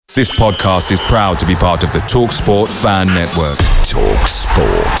This podcast is proud to be part of the TalkSport Fan Network.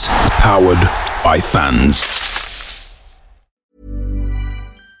 TalkSport. Powered by fans.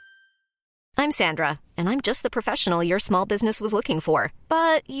 I'm Sandra, and I'm just the professional your small business was looking for.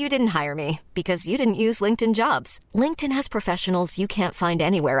 But you didn't hire me because you didn't use LinkedIn Jobs. LinkedIn has professionals you can't find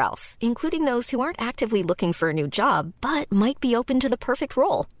anywhere else, including those who aren't actively looking for a new job, but might be open to the perfect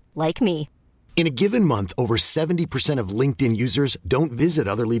role, like me. In a given month, over 70% of LinkedIn users don't visit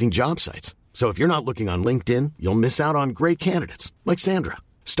other leading job sites. So if you're not looking on LinkedIn, you'll miss out on great candidates like Sandra.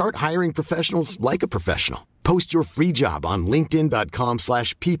 Start hiring professionals like a professional. Post your free job on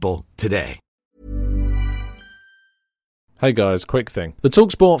linkedin.com/people today. Hey guys, quick thing. The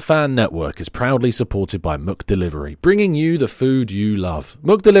TalkSport Fan Network is proudly supported by McDelivery, bringing you the food you love.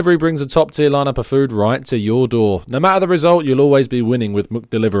 McDelivery brings a top-tier lineup of food right to your door. No matter the result, you'll always be winning with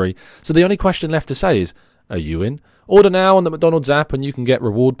McDelivery. So the only question left to say is, are you in? Order now on the McDonald's app and you can get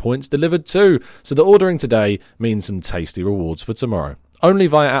reward points delivered too. So the ordering today means some tasty rewards for tomorrow. Only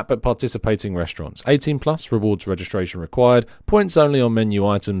via app at participating restaurants. 18 plus, rewards registration required. Points only on menu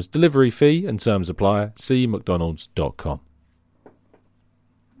items. Delivery fee and terms apply. See mcdonalds.com.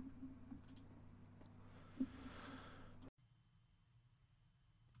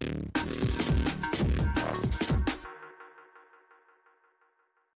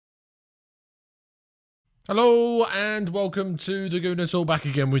 Hello and welcome to the Gooner Talk, back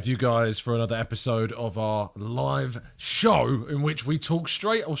again with you guys for another episode of our live show in which we talk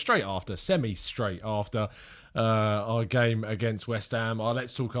semi-straight after our game against West Ham, our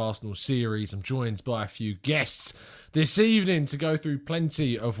Let's Talk Arsenal series. I'm joined by a few guests this evening to go through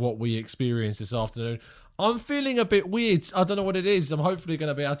plenty of what we experienced this afternoon. I'm feeling a bit weird. I don't know what it is. I'm hopefully going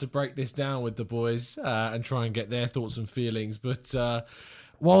to be able to break this down with the boys and try and get their thoughts and feelings. But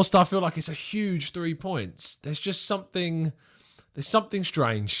whilst I feel like it's a huge 3 points, there's something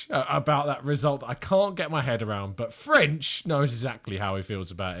strange about that result that I can't get my head around. But French knows exactly how he feels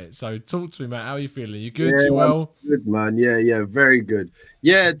about it. So talk to me, mate. How are you feeling? You good? Yeah, you well? Good, man. Yeah, very good.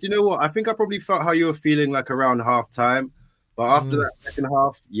 Yeah, do you know what? I think I probably felt how you were feeling like around half time. But after that second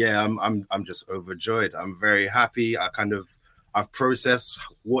half, yeah, I'm just overjoyed. I'm very happy. I've processed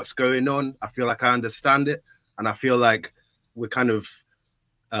what's going on. I feel like I understand it, and I feel like we're kind of,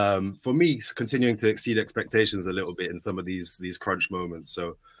 for me, continuing to exceed expectations a little bit in some of these crunch moments.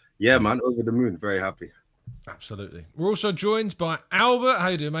 So, yeah, man, over the moon. Very happy. Absolutely. We're also joined by Albert. How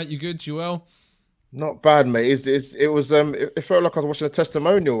you doing, mate? You good? You well? Not bad, mate. It felt like I was watching a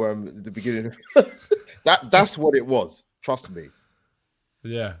testimonial at the beginning. That's what it was. Trust me.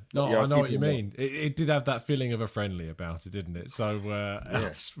 Yeah, I know what you mean. It did have that feeling of a friendly about it, didn't it? So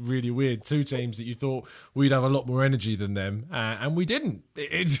it's really weird. Two teams that you thought we'd have a lot more energy than them, and we didn't.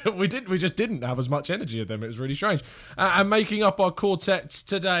 We just didn't have as much energy as them. It was really strange. And making up our quartet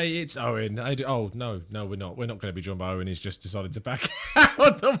today, it's Owen. No, we're not. We're not going to be joined by Owen. He's just decided to back out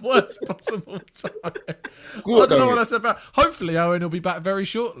at the worst possible time. I don't know what that's about. Hopefully, Owen will be back very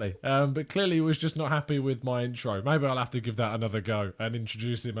shortly. But clearly, he was just not happy with my intro. Maybe I'll have to give that another go and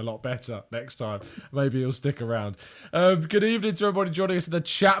introduce him a lot better next time. Maybe he'll stick around. Good evening to everybody joining us in the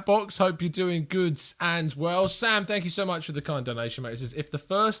chat box. Hope you're doing good and well. Sam, thank you so much for the kind donation, mate. It says, if the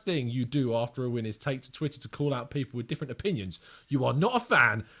first thing you do after a win is take to Twitter to call out people with different opinions, you are not a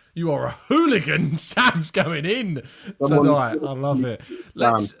fan, you are a hooligan. Sam's going in tonight. I love it.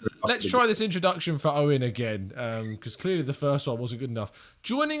 Let's try this introduction for Owen again, because clearly the first one wasn't good enough.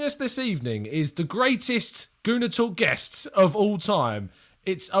 Joining us this evening is the greatest Gooner Talk guest of all time.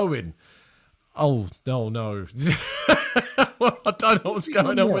 It's Owen. Oh, no. Well, I don't know what's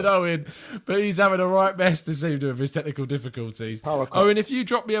going on with Owen, but he's having a right mess this evening with his technical difficulties. Owen, if you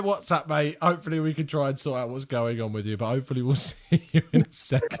drop me a WhatsApp, mate, hopefully we can try and sort out what's going on with you, but hopefully we'll see you in a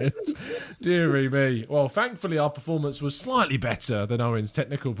second. Deary me. Well, thankfully our performance was slightly better than Owen's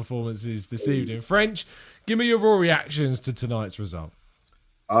technical performances this evening. French, give me your raw reactions to tonight's result.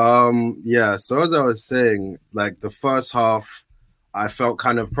 Yeah, so as I was saying, like the first half, I felt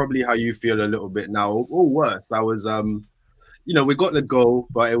kind of probably how you feel a little bit now, or worse. I was, we got the goal,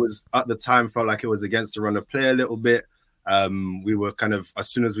 but it was at the time felt like it was against the run of play a little bit. We were kind of, as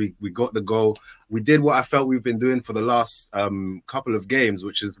soon as we got the goal, we did what I felt we've been doing for the last couple of games,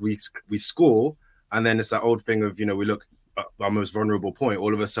 which is we score, and then it's that old thing of, we look at our most vulnerable point.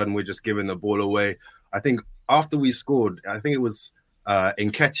 All of a sudden, we're just giving the ball away. I think after we scored, I think it was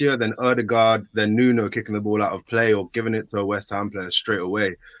Nketiah, then Ødegaard, then Nuno kicking the ball out of play or giving it to a West Ham player straight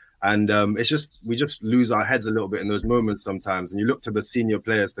away. And we just lose our heads a little bit in those moments sometimes. And you look to the senior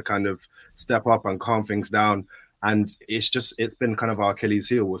players to kind of step up and calm things down. And it's been kind of our Achilles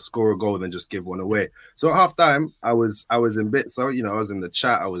heel. We'll score a goal and just give one away. So at half time, I was in bits. So, I was in the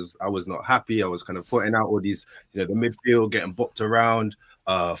chat. I was not happy. I was kind of putting out all these, the midfield getting bopped around,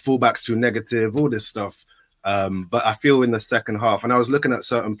 fullbacks too negative, all this stuff. But I feel in the second half, and I was looking at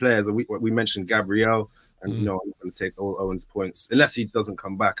certain players, and we mentioned Gabriel, and I'm going to take all Owen's points, unless he doesn't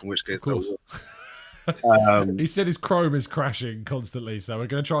come back, in which case I will. He said his Chrome is crashing constantly, so we're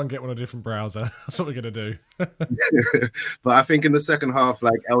going to try and get one on a different browser. That's what we're going to do. But I think in the second half,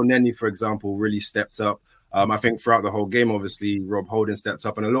 like El Neni, for example, really stepped up. I think throughout the whole game, obviously, Rob Holding stepped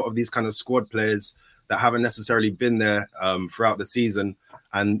up, and a lot of these kind of squad players that haven't necessarily been there throughout the season,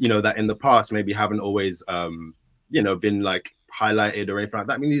 and that in the past maybe haven't always been like highlighted or anything like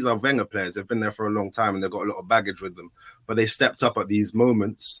that. I mean, these are Wenger players. They've been there for a long time and they've got a lot of baggage with them, but they stepped up at these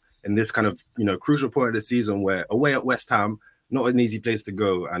moments in this kind of, crucial point of the season where away at West Ham, not an easy place to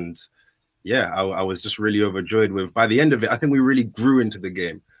go. And yeah, I was just really overjoyed with, by the end of it, I think we really grew into the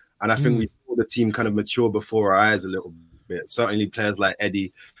game. And I think we saw the team kind of mature before our eyes a little bit. Certainly players like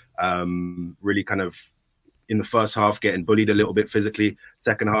Eddie really kind of, in the first half, getting bullied a little bit physically.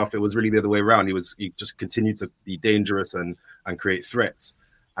 Second half, it was really the other way around. He just continued to be dangerous and create threats.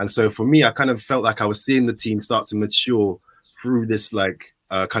 And so for me, I kind of felt like I was seeing the team start to mature through this like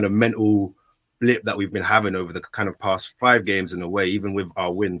kind of mental blip that we've been having over the kind of past 5 games in a way. Even with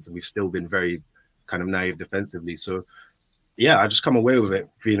our wins, we've still been very kind of naive defensively. So yeah, I just come away with it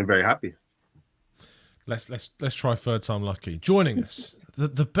feeling very happy. Let's try third time lucky. Joining us,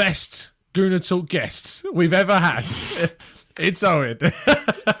 the best Gooner Talk guest we've ever had. It's Owen.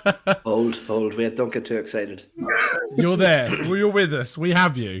 Hold. Wait, don't get too excited. You're there. You're with us. We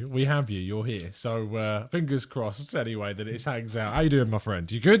have you. You're here. So fingers crossed anyway that it hangs out. How you doing, my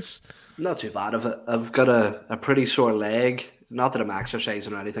friend? You good? Not too bad. I've got a pretty sore leg. Not that I'm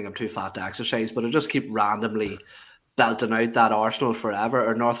exercising or anything. I'm too fat to exercise, but I just keep randomly belting out that Arsenal Forever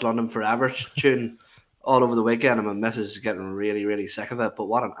or North London Forever tune all over the weekend, and my missus is getting really, really sick of it. But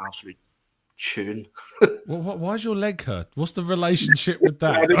what an absolute tune. Well, why's your leg hurt? What's the relationship with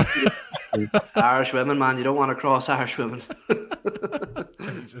that? Irish women, man. You don't want to cross Irish women.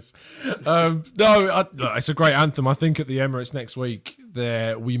 Jesus. No, it's a great anthem. I think at the Emirates next week,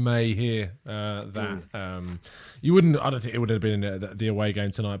 there we may hear that. You wouldn't. I don't think it would have been in the away game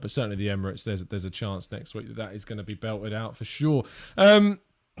tonight, but certainly the Emirates. There's a chance next week that is going to be belted out for sure.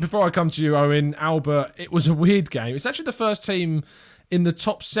 Before I come to you, Owen, Albert, it was a weird game. It's actually the first team in the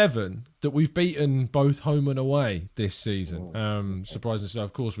top 7 that we've beaten both home and away this season. Surprisingly so,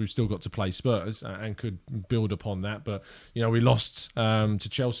 of course, we've still got to play Spurs and could build upon that. But, we lost to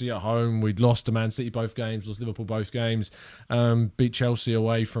Chelsea at home. We'd lost to Man City both games, lost Liverpool both games, beat Chelsea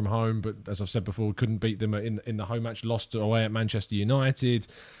away from home. But as I've said before, we couldn't beat them in the home match, lost away at Manchester United,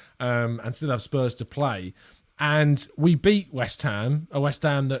 and still have Spurs to play. And we beat West Ham, a West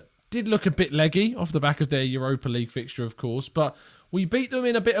Ham that did look a bit leggy off the back of their Europa League fixture, of course, but we beat them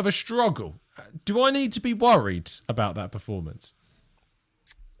in a bit of a struggle. Do I need to be worried about that performance?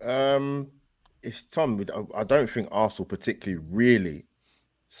 It's Tom. I don't think Arsenal particularly really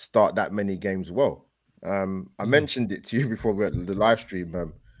start that many games well. I mentioned it to you before we had the live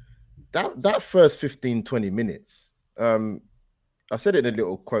stream. That first 15, 20 minutes, I said it in a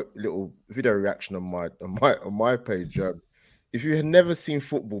little video reaction on my page. If you had never seen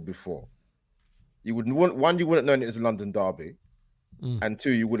football before, you wouldn't know it was a London derby. And 2,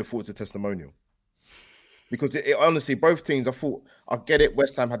 you would have thought it's a testimonial. Because it honestly, both teams, I get it.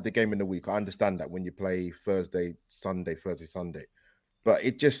 West Ham had the game in the week. I understand that when you play Thursday, Sunday. But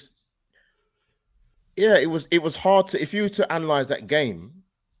it just, it was hard to, if you were to analyze that game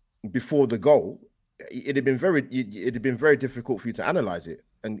before the goal, it'd have been very difficult for you to analyze it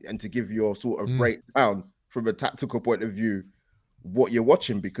and to give your sort of breakdown from a tactical point of view what you're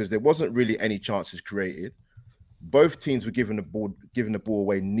watching, because there wasn't really any chances created. Both teams were giving the ball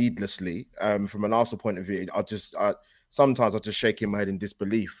away needlessly. From an Arsenal point of view, sometimes I just shaking my head in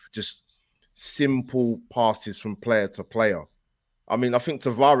disbelief. Just simple passes from player to player. I mean, I think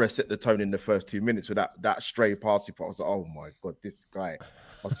Tavares set the tone in the first 2 minutes with that stray pass. I was like, oh my God, this guy.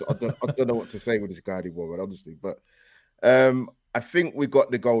 I don't know what to say with this guy anymore, but honestly. But I think we got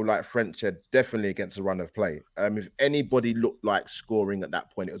the goal like French had definitely against the run of play. If anybody looked like scoring at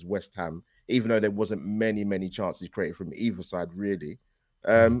that point, it was West Ham. Even though there wasn't many chances created from either side, really.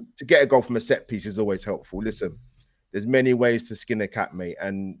 To get a goal from a set piece is always helpful. Listen, there's many ways to skin a cat, mate.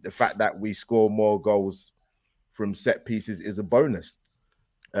 And the fact that we score more goals from set pieces is a bonus.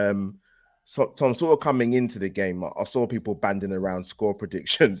 So I'm sort of coming into the game, I saw people banding around score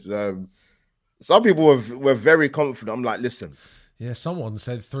predictions. Some people were very confident. I'm like, listen, Yeah, someone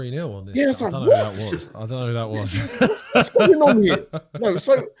said 3-0 on this. Yeah, I it's like, don't know who that was. I don't know who that was. What's going on here? No,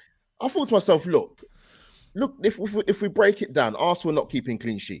 so I thought to myself, look, if we break it down, Arsenal are not keeping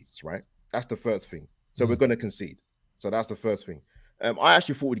clean sheets, right? That's the first thing. So we're going to concede. So that's the first thing. I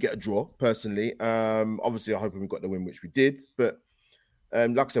actually thought we'd get a draw, personally. Obviously, I hope we got the win, which we did. But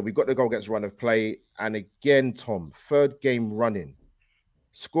like I said, we got the goal against run of play. And again, Tom, third game running.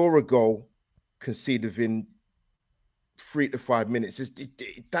 Score a goal, concede within 3 to 5 minutes.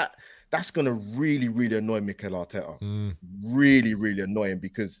 That's going to really, really annoy Mikel Arteta. Really, really annoying,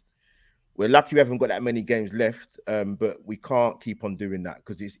 because we're lucky we haven't got that many games left, but we can't keep on doing that,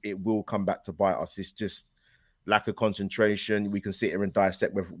 because it will come back to bite us. It's just lack of concentration. We can sit here and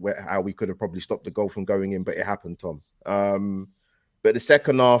dissect how we could have probably stopped the goal from going in, but it happened, Tom. But the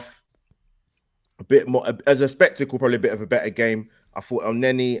second half, a bit more as a spectacle, probably a bit of a better game. I thought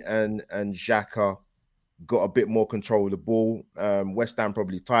Elneny and Xhaka got a bit more control of the ball. West Ham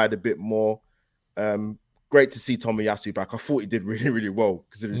probably tired a bit more. Great to see Tomiyasu back. I thought he did really, really well,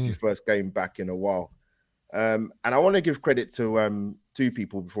 because it was his first game back in a while. And I want to give credit to two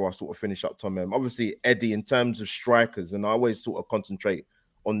people before I sort of finish up, Tom. Obviously, Eddie, in terms of strikers, and I always sort of concentrate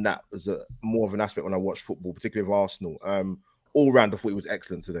on that as more of an aspect when I watch football, particularly of Arsenal. All round, I thought he was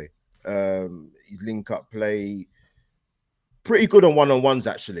excellent today. His link-up play, pretty good on one-on-ones,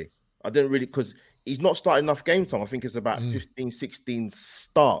 actually. I didn't really, because he's not started enough game time. I think it's about 15, 16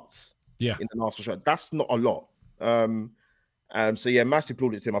 starts in the Arsenal shot. That's not a lot. So yeah, massive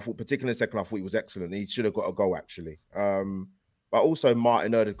plaudits to him. I thought, particularly in the second half, I thought he was excellent. He should have got a goal, actually. But also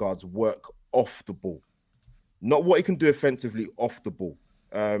Martin Odegaard's work off the ball. Not what he can do offensively, off the ball.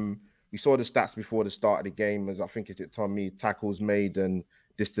 We saw the stats before the start of the game, as I think it's Tommy, tackles made and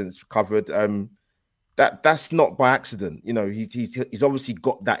distance covered. That's not by accident. You know, he's obviously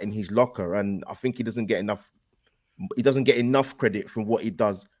got that in his locker, and I think he doesn't get enough credit from what he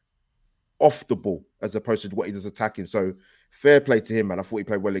does off the ball as opposed to what he does attacking. So fair play to him, man. I thought he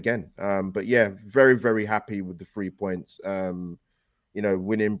played well again. But yeah, very, very happy with the 3 points.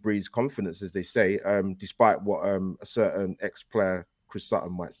 Winning breeds confidence, as they say, despite what a certain ex-player, Chris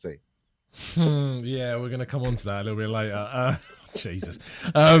Sutton, might say. Yeah, we're going to come on to that a little bit later. Jesus.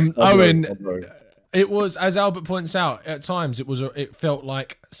 Owen, it was, as Albert points out, at times it felt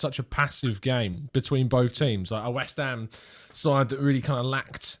like such a passive game between both teams. Like a West Ham side that really kind of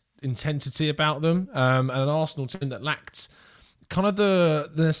lacked intensity about them, and an Arsenal team that lacked kind of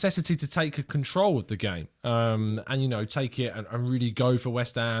the necessity to take control of the game, and take it and really go for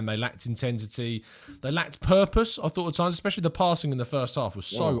West Ham. They lacked intensity, they lacked purpose. I thought at times, especially the passing in the first half, was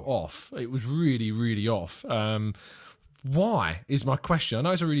so off. It was really, really off. Why is my question? I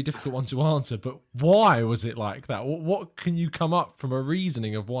know it's a really difficult one to answer, but why was it like that? What can you come up from a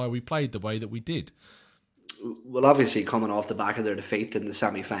reasoning of why we played the way that we did? Well, obviously, coming off the back of their defeat in the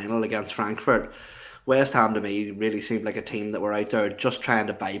semi-final against Frankfurt, West Ham to me really seemed like a team that were out there just trying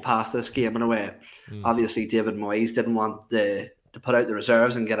to bypass this game in a way. Obviously, David Moyes didn't want to put out the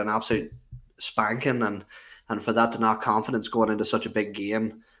reserves and get an absolute spanking, and for that to knock confidence going into such a big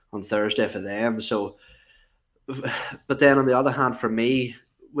game on Thursday for them. So, but then on the other hand, for me,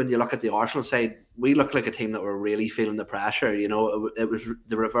 when you look at the Arsenal side, we look like a team that were really feeling the pressure. You know, it was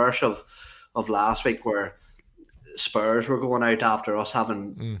the reverse of last week, where Spurs were going out after us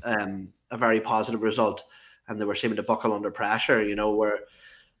having a very positive result, and they were seeming to buckle under pressure. You know,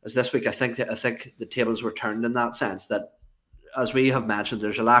 whereas this week, I think the tables were turned in that sense. That, as we have mentioned,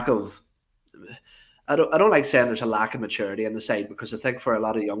 there's a lack of. I don't like saying there's a lack of maturity in the side, because I think for a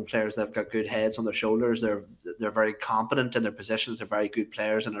lot of young players, they've got good heads on their shoulders. They're very competent in their positions. They're very good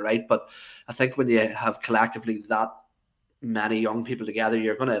players in the right. But I think when you have collectively that many young people together,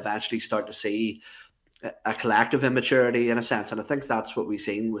 you're going to eventually start to see a collective immaturity in a sense. And I think that's what we've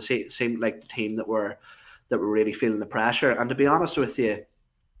seen. Seemed like the team that were really feeling the pressure. And to be honest with you,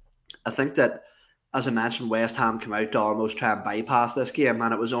 I think that, as I mentioned, West Ham came out to almost try and bypass this game,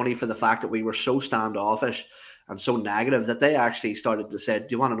 and it was only for the fact that we were so standoffish and so negative that they actually started to say, do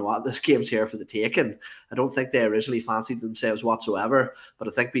you want to know what? This game's here for the taking. I don't think they originally fancied themselves whatsoever, but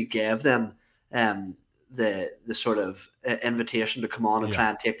I think we gave them the sort of invitation to come on and try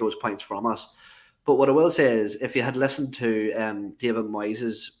and take those points from us. But what I will say is, if you had listened to David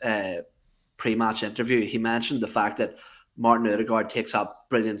Moyes' pre-match interview, he mentioned the fact that Martin Odegaard takes up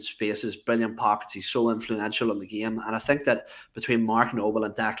brilliant spaces, brilliant pockets. He's so influential in the game. And I think that between Mark Noble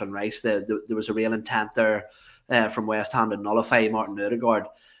and Declan Rice, there was a real intent there from West Ham to nullify Martin Odegaard.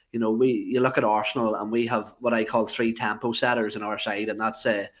 You know, you look at Arsenal, and we have what I call 3 tempo setters in our side, and that's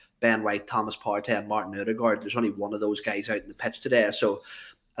Ben White, Thomas Partey and Martin Odegaard. There's only one of those guys out in the pitch today. So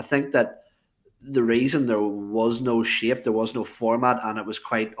I think that the reason there was no shape, there was no format, and it was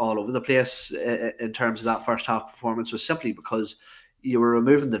quite all over the place in terms of that first half performance was simply because you were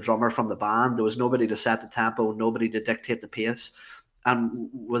removing the drummer from the band. There was nobody to set the tempo, nobody to dictate the pace. And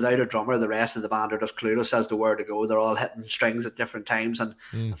without a drummer, the rest of the band are just clueless as to where to go. They're all hitting strings at different times. And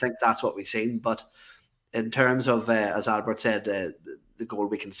I think that's what we've seen. But in terms of, as Albert said, the goal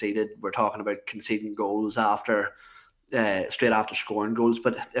we conceded, we're talking about conceding goals after straight after scoring goals.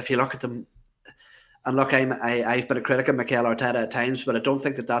 But if you look at them, and look, I've been a critic of Mikel Arteta at times, but I don't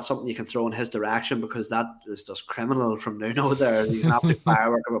think that that's something you can throw in his direction, because that is just criminal from Nuno there. He's an absolute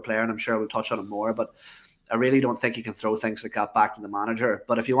firework of a player, and I'm sure we'll touch on him more. But I really don't think you can throw things like that back to the manager.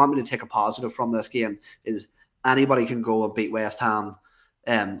 But if you want me to take a positive from this game, is anybody can go and beat West Ham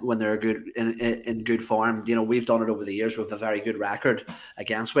when they're good in good form. You know, we've done it over the years with a very good record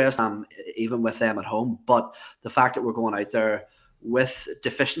against West Ham, even with them at home. But the fact that we're going out there with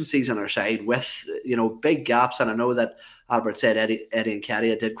deficiencies on our side, with, you know, big gaps, and I know that Albert said Eddie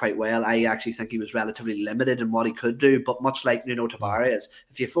Nketiah did quite well. I actually think he was relatively limited in what he could do, but much like Nuno Tavares,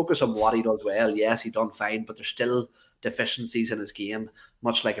 if you focus on what he does well, yes, he done fine, but there's still deficiencies in his game,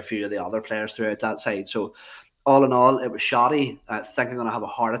 much like a few of the other players throughout that side. So all in all, it was shoddy. I think I'm going to have a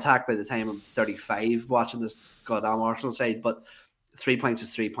heart attack by the time I'm 35 watching this goddamn Arsenal side, but 3 points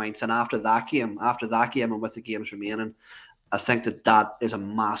is 3 points. And after that game and with the games remaining, I think that is a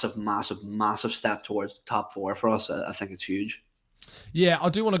massive, massive, massive step towards the top four for us. I think it's huge. Yeah, I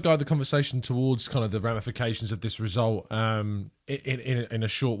do want to guide the conversation towards kind of the ramifications of this result in a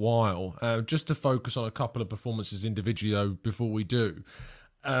short while. Just to focus on a couple of performances individually, though, before we do.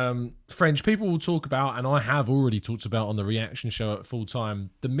 French, people will talk about, and I have already talked about on the reaction show at full time,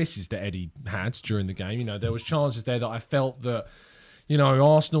 the misses that Eddie had during the game. You know, there was chances there that I felt that, you know,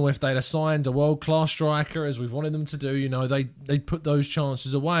 Arsenal, if they'd assigned a world-class striker, as we've wanted them to do, you know, they'd put those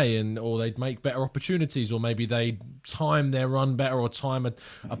chances away, or they'd make better opportunities, or maybe they'd time their run better, or time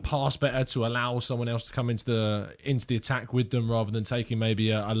a pass better to allow someone else to come into the attack with them, rather than taking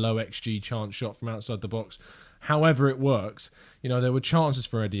maybe a low XG chance shot from outside the box. However it works, you know, there were chances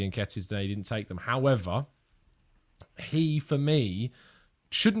for Eddie Nketiah today, he didn't take them. However, he, for me,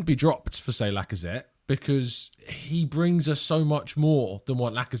 shouldn't be dropped for, say, Lacazette, because he brings us so much more than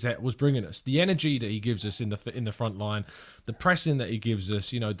what Lacazette was bringing us. The energy that he gives us in the front line, the pressing that he gives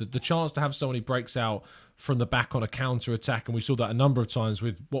us, you know, the chance to have someone who breaks out from the back on a counter-attack, and we saw that a number of times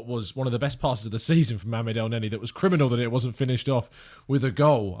with what was one of the best passes of the season from Mohamed El Neni. That was criminal that it wasn't finished off with a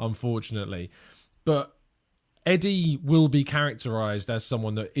goal, unfortunately. But Eddie will be characterised as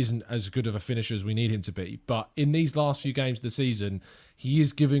someone that isn't as good of a finisher as we need him to be. But in these last few games of the season, he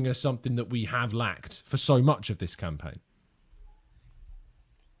is giving us something that we have lacked for so much of this campaign.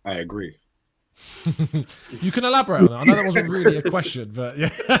 I agree. You can elaborate on that. I know that wasn't really a question, but yeah.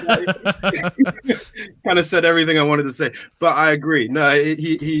 Kind of said everything I wanted to say, but I agree. No,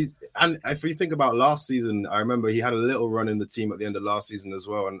 he and if you think about last season, I remember he had a little run in the team at the end of last season as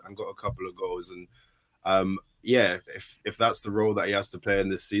well, and got a couple of goals. And yeah, if that's the role that he has to play in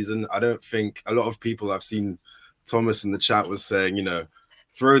this season, I don't think a lot of people, I've seen Thomas in the chat was saying, you know,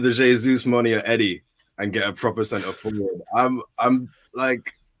 throw the Jesus money at Eddie and get a proper centre forward. I'm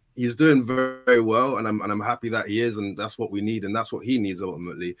like, he's doing very, very well, and I'm happy that he is, and that's what we need, and that's what he needs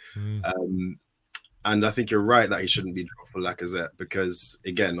ultimately. And I think you're right that he shouldn't be dropped for Lacazette, because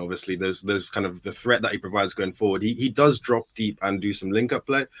again, obviously, there's kind of the threat that he provides going forward. He does drop deep and do some link-up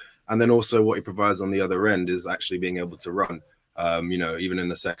play. And then also what he provides on the other end is actually being able to run, you know, even in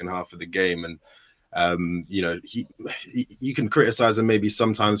the second half of the game. And, you know, you can criticize him maybe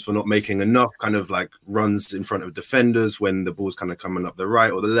sometimes for not making enough kind of like runs in front of defenders when the ball's kind of coming up the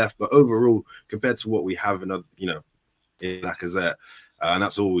right or the left. But overall, compared to what we have in, you know, in Lacazette, and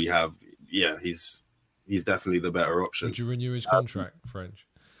that's all we have, yeah, he's definitely the better option. Would you renew his contract, French?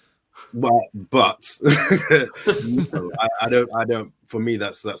 But no, I don't. For me,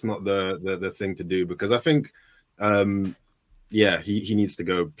 that's not the thing to do, because I think, yeah, he needs to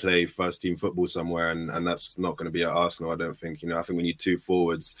go play first team football somewhere, and that's not going to be at Arsenal. I don't think. You know, I think we need two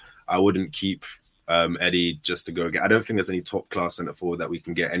forwards. I wouldn't keep Eddie just to go get. I don't think there's any top class centre forward that we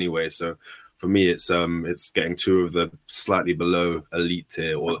can get anyway. So for me, it's getting two of the slightly below elite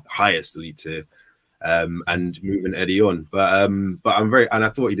tier or highest elite tier. And moving Eddie on, but and I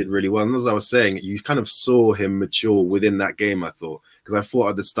thought he did really well. And as I was saying, you kind of saw him mature within that game. I thought, because I thought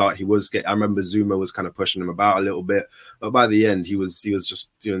at the start I remember Zuma was kind of pushing him about a little bit, but by the end he was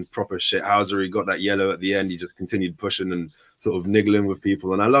just doing proper shit. Hauser, he got that yellow at the end. He just continued pushing and sort of niggling with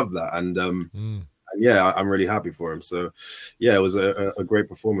people, and I love that. And yeah, I'm really happy for him. So yeah, it was a great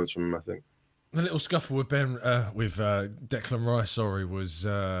performance from him, I think. The little scuffle with Declan Rice,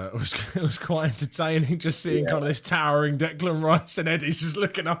 was quite entertaining. Just seeing kind of this towering Declan Rice, and Eddie's just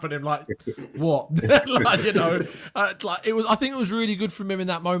looking up at him like, "What?" Like, you know, like it was. I think it was really good from him in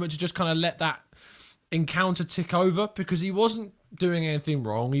that moment to just kind of let that encounter tick over, because he wasn't doing anything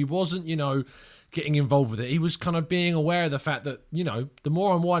wrong. He wasn't, you know, getting involved with it. He was kind of being aware of the fact that, you know, the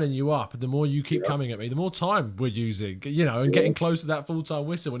more I'm winding you up, the more you keep coming at me, the more time we're using, you know, and getting close to that full-time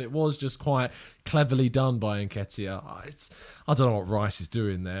whistle. And it was just quite cleverly done by Nketiah. I don't know what Rice is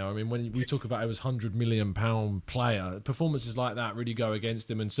doing there. I mean, when we talk about it was £100 million player, performances like that really go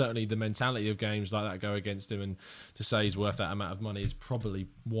against him, and certainly the mentality of games like that go against him. And to say he's worth that amount of money is probably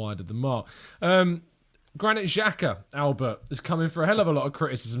wide of the mark. Granit Xhaka, Albert, is coming for a hell of a lot of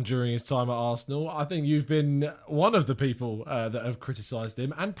criticism during his time at Arsenal. I think you've been one of the people that have criticised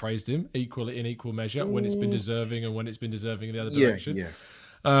him and praised him in equal measure when it's been deserving and when it's been deserving in the other direction. Yeah.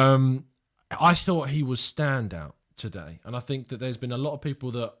 I thought he was standout today, and I think that there's been a lot of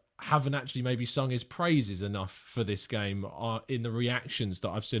people that haven't actually maybe sung his praises enough for this game in the reactions that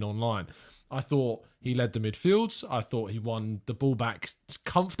I've seen online. I thought he led the midfields. I thought he won the ball back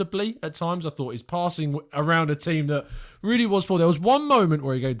comfortably at times. I thought his passing around a team that really was poor. There was one moment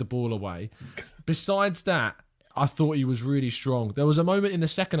where he gave the ball away. Besides that, I thought he was really strong. There was a moment in the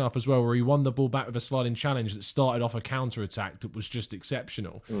second half as well where he won the ball back with a sliding challenge that started off a counter-attack that was just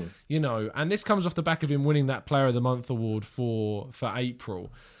exceptional. You know, and this comes off the back of him winning that Player of the Month award for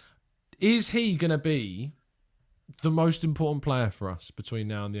April. Is he going to be the most important player for us between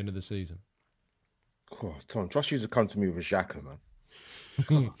now and the end of the season? Oh, Tom, trust you to come to me with Xhaka,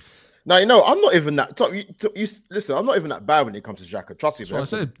 man. No, you know, I'm not even that. Tom, listen, I'm not even that bad when it comes to Xhaka. Trust me. I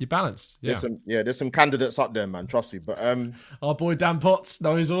said you're balanced. Yeah. There's some candidates up there, man. Trust me. But our boy Dan Potts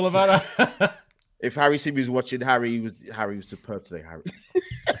knows all about that. If Harry Sim was watching, Harry was superb today. Harry.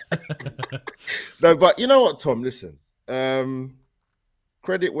 No, but you know what, Tom? Listen,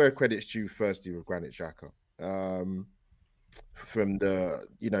 credit where credit's due. Firstly, with Granit Xhaka. From the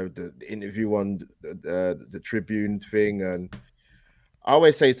interview on the Tribune thing, and I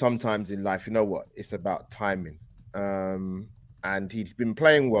always say sometimes in life, you know what, it's about timing. And he's been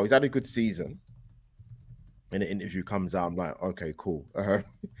playing well. He's had a good season. And the interview comes out, I'm like, okay, cool.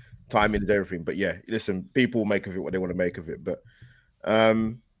 Timing is everything. But yeah, listen, people make of it what they want to make of it. But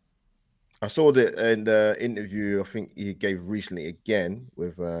I saw that in the interview, I think he gave recently again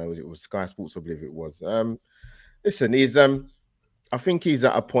with Sky Sports, I believe it was. Listen, he's I think he's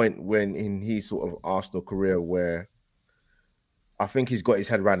at a point when in his sort of Arsenal career where I think he's got his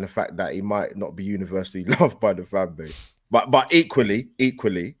head around the fact that he might not be universally loved by the fan base. But equally,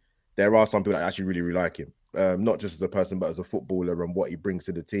 there are some people that actually really, really like him. Not just as a person, but as a footballer and what he brings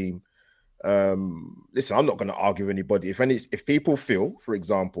to the team. Listen, I'm not going to argue with anybody. If people feel, for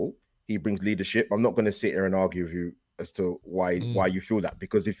example, he brings leadership, I'm not going to sit here and argue with you as to why you feel that.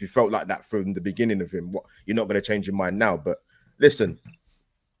 Because if you felt like that from the beginning of him, you're not going to change your mind now. But listen,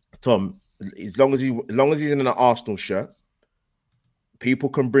 Tom, as long as he's in an Arsenal shirt, people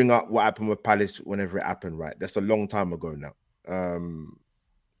can bring up what happened with Palace whenever it happened, right? That's a long time ago now.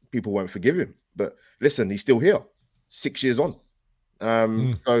 People won't forgive him. But listen, he's still here, 6 years on.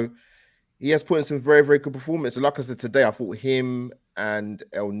 So he has put in some very, very good performance. Like I said today, I thought him and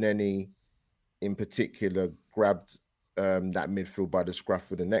El Neni in particular grabbed that midfield by the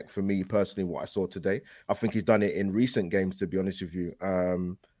scruff of the neck. For me personally, what I saw today, I think he's done it in recent games, to be honest with you.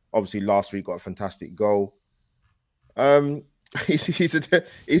 Obviously last week got a fantastic goal. He's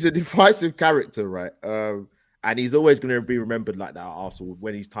a divisive character, right? And he's always going to be remembered like that at Arsenal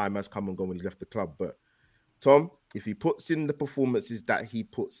when his time has come and gone when he left the club. But Tom, if he puts in the performances that he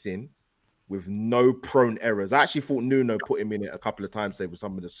puts in with no prone errors, I actually thought Nuno put him in it a couple of times today with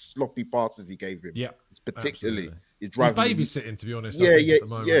some of the sloppy passes he gave him. Yeah, it's particularly he's babysitting, to be honest. Yeah. At the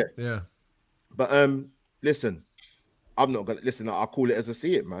moment. Yeah. But listen, I'm not gonna listen. I'll call it as I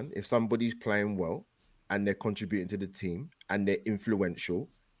see it, man. If somebody's playing well and they're contributing to the team and they're influential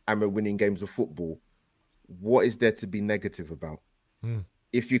and we're winning games of football, what is there to be negative about?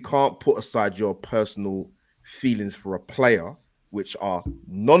 If you can't put aside your personal feelings for a player, which are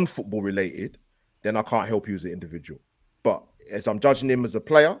non-football related, then I can't help you as an individual. But as I'm judging him as a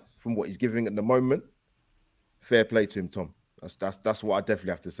player from what he's giving at the moment, fair play to him, Tom. That's what I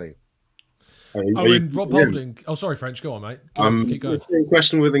definitely have to say. Rob Holding. Oh, sorry, French. Go on, mate. Keep going.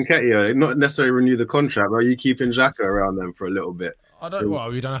 Question with Nketiah, not necessarily renew the contract, but are you keeping Xhaka around them for a little bit? I don't. Well,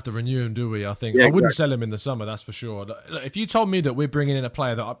 we don't have to renew him, do we? I think Yeah, I wouldn't sell him in the summer. That's for sure. Look, if you told me that we're bringing in a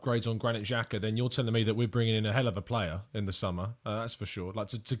player that upgrades on Granit Xhaka, then you're telling me that we're bringing in a hell of a player in the summer. That's for sure. Like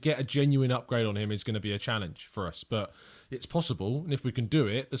to get a genuine upgrade on him is going to be a challenge for us, but it's possible. And if we can do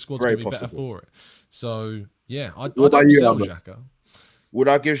it, the squad's going to be better for it. So yeah, I don't sell Xhaka. Would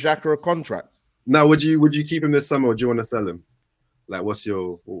I give Xhaka a contract? Now, would you keep him this summer, or do you want to sell him? Like, what are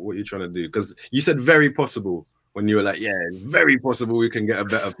you trying to do? Because you said very possible when you were like, yeah, very possible we can get a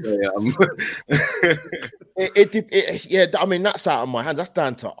better player. Yeah, I mean, that's out of my hands. That's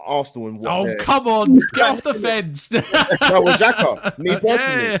down to Arsenal and what. Oh, come on, get off the fence. No, with Xhaka. Me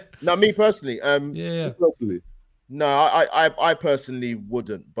personally. Yeah. No, me personally. Personally. No, I personally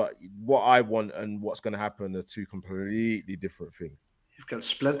wouldn't. But what I want and what's going to happen are two completely different things. You've got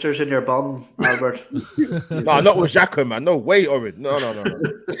splinters in your bum, Albert. No, not with Xhaka, man. No way, Orin. No.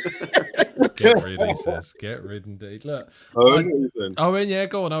 Get rid, he says. Get rid indeed. Look. Owen, yeah,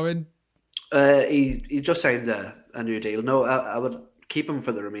 go on, Owen. He just signed a new deal. No, I would keep him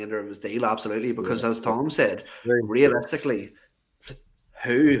for the remainder of his deal, absolutely, because as Tom said, realistically,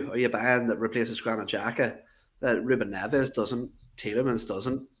 who are you buying that replaces Granit Xhaka? That Ruben Neves doesn't, Tielemans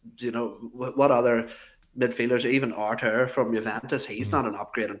doesn't. You know, what other midfielders, even Arteta from Juventus, he's not an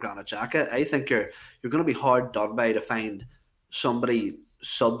upgrade on Granit Xhaka. I think you're going to be hard done by to find somebody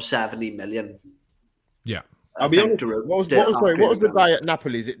sub 70 million. Yeah. I'll be honest. What was the guy at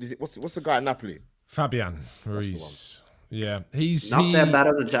Napoli? What's the guy at Napoli? Fabian Ruiz. Yeah, he's not that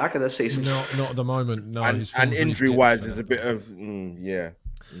better than Xhaka this season. Not at the moment. No, and injury-wise, there's a bit of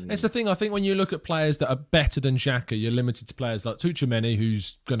It's the thing. I think when you look at players that are better than Xhaka, you're limited to players like Tuchemeni,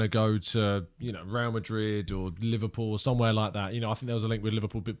 who's going to go to Real Madrid or Liverpool or somewhere like that. I think there was a link with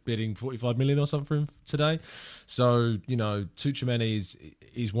Liverpool bidding 45 million or something today. So Tuchemeni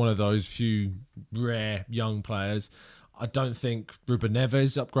is one of those few rare young players. I don't think Ruben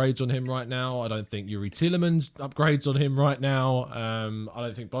Neves upgrades on him right now. I don't think Yuri Tielemans upgrades on him right now. I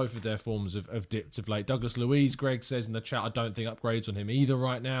don't think both of their forms have dipped of late. Douglas Luiz, Greg says in the chat, I don't think upgrades on him either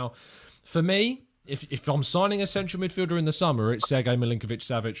right now. For me, if I'm signing a central midfielder in the summer, it's Sergej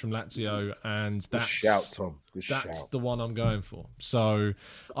Milinkovic-Savic from Lazio, and that's shout, Tom. That's the one I'm going for. So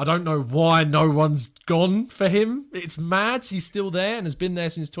I don't know why no one's gone for him. It's mad. He's still there and has been there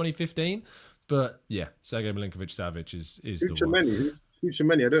since 2015. But yeah, Sergej Milinkovic-Savic is the one. Who's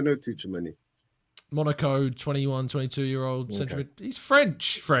Tuchemeni? I don't know Tuchemeni. Monaco, 21, 22-year-old central. He's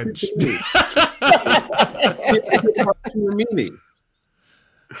French.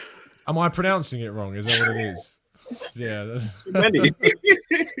 Am I pronouncing it wrong? Is that what it is? Yeah.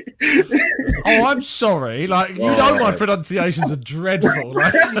 Oh, I'm sorry. My pronunciations are dreadful.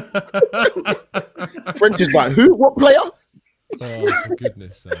 French is like, who? What player? Oh, for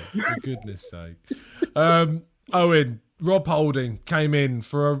goodness sake. Owen, Rob Holding came in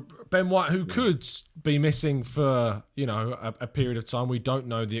for Ben White, who could be missing for, a period of time. We don't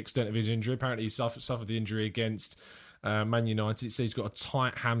know the extent of his injury. Apparently he suffered the injury against Man United. It says he's got a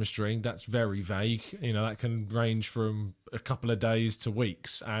tight hamstring. That's very vague. That can range from a couple of days to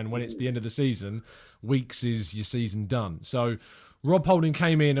weeks. And when it's the end of the season, weeks is your season done. So Rob Holding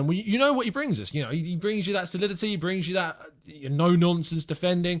came in, and you know what he brings us. He brings you that solidity. He brings you that no-nonsense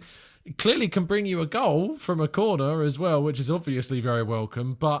defending. He clearly can bring you a goal from a corner as well, which is obviously very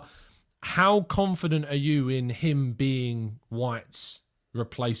welcome. But how confident are you in him being White's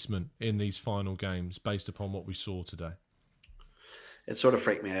replacement in these final games based upon what we saw today? It sort of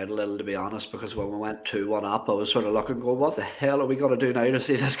freaked me out a little, to be honest, because when we went 2-1 up, I was sort of looking, going, what the hell are we going to do now to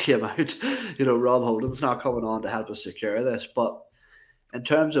see this game out? Rob Holding's not coming on to help us secure this. But in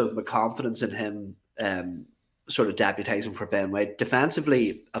terms of my confidence in him sort of deputising for Ben White,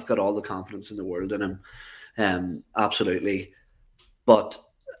 defensively, I've got all the confidence in the world in him, absolutely. But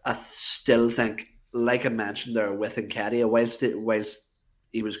I still think, like I mentioned there with Nketiah, whilst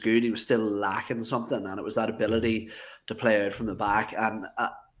he was good, he was still lacking something, and it was that ability to play out from the back. And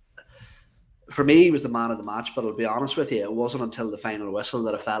for me, he was the man of the match, but I'll be honest with you, it wasn't until the final whistle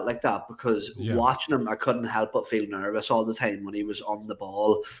that I felt like that, because watching him, I couldn't help but feel nervous all the time when he was on the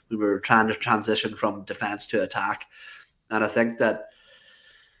ball. We were trying to transition from defence to attack. And I think that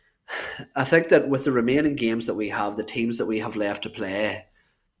with the remaining games that we have, the teams that we have left to play,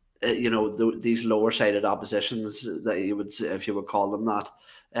 these lower-sided oppositions, that you would, if you would call them that,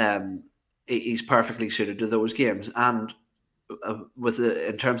 he's perfectly suited to those games. And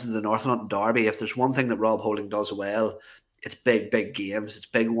in terms of the North London derby, if there's one thing that Rob Holding does well, it's big games. It's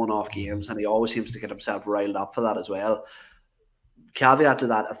big one-off games, and he always seems to get himself riled up for that as well. Caveat to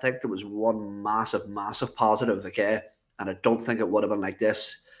that, I think there was one massive positive, okay? And I don't think it would have been like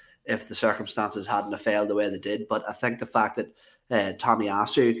this if the circumstances hadn't failed the way they did. But I think the fact that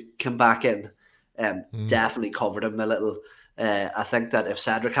Tomiyasu came back in, definitely covered him a little. I think that if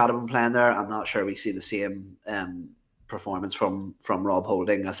Cedric had been playing there, I'm not sure we see the same performance from Rob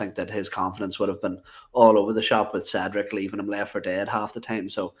Holding. I think that his confidence would have been all over the shop with Cedric leaving him left for dead half the time.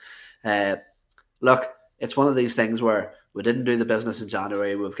 So, look, it's one of these things where we didn't do the business in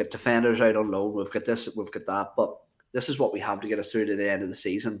January. We've got defenders out on loan. We've got this, we've got that. But this is what we have to get us through to the end of the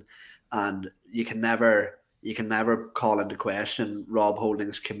season. And you can never call into question Rob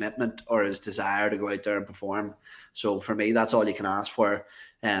Holding's commitment or his desire to go out there and perform. So for me, that's all you can ask for.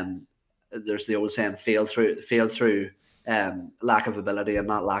 There's the old saying, fail through lack of ability and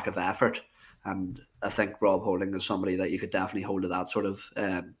not lack of effort. And I think Rob Holding is somebody that you could definitely hold to that sort of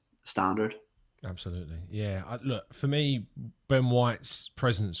standard. Absolutely, yeah. Look, for me, Ben White's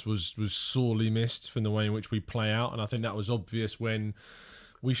presence was sorely missed from the way in which we play out, and I think that was obvious when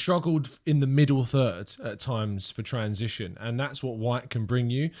we struggled in the middle third at times for transition, and that's what White can bring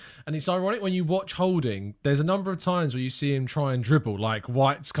you. And it's ironic when you watch Holding, there's a number of times where you see him try and dribble, like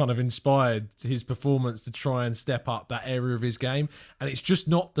White's kind of inspired his performance to try and step up that area of his game, and it's just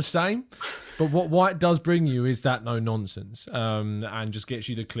not the same. But what White does bring you is that no nonsense, and just gets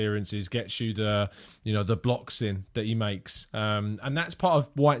you the clearances, gets you the blocks in that he makes, and that's part of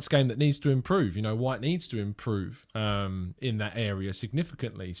White's game that needs to improve. White needs to improve in that area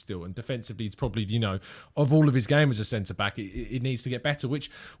significantly still, and defensively it's probably, of all of his game as a centre-back, it needs to get better, which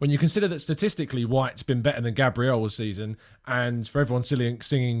when you consider that statistically White's been better than Gabriel this season, and for everyone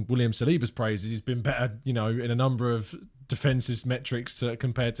singing William Saliba's praises, he's been better, in a number of defensive metrics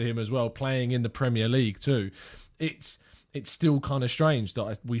compared to him as well, playing in the Premier League too. It's still kind of strange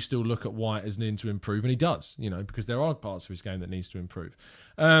that we still look at White as needing to improve, and he does, because there are parts of his game that needs to improve.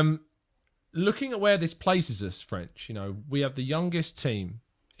 Looking at where this places us, French, we have the youngest team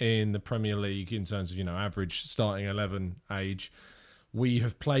in the Premier League in terms of, average starting 11 age. We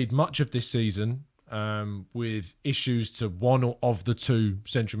have played much of this season with issues to one of the two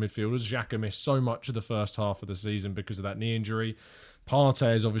central midfielders. Xhaka missed so much of the first half of the season because of that knee injury.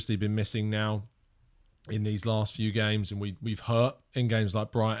 Partey has obviously been missing now in these last few games, and we've hurt in games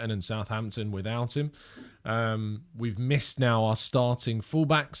like Brighton and Southampton without him. We've missed now our starting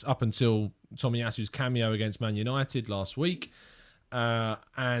fullbacks up until Tomiyasu's cameo against Man United last week.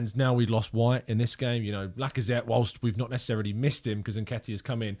 And now we've lost White in this game. Lacazette, whilst we've not necessarily missed him because Nketiah has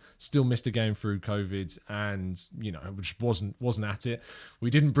come in, still missed a game through COVID, and which wasn't at it. We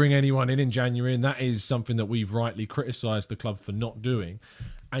didn't bring anyone in January, and that is something that we've rightly criticised the club for not doing.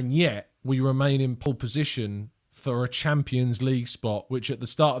 And yet we remain in pole position for a Champions League spot, which at the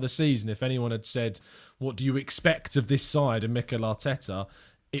start of the season, if anyone had said, what do you expect of this side and Mikel Arteta,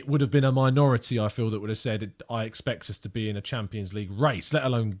 it would have been a minority, I feel, that would have said, I expect us to be in a Champions League race, let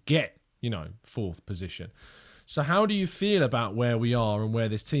alone get, fourth position. So how do you feel about where we are and where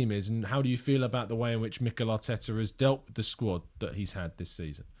this team is, and how do you feel about the way in which Mikel Arteta has dealt with the squad that he's had this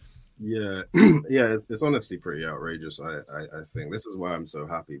season? Yeah, it's honestly pretty outrageous. I think this is why I'm so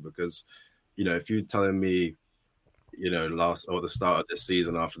happy, because, if you're telling me, the start of this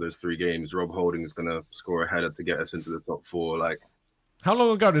season after those 3 games, Rob Holding is going to score a header to get us into the top 4, like. How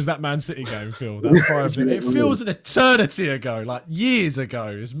long ago does that Man City game feel? It feels an eternity ago, like years ago.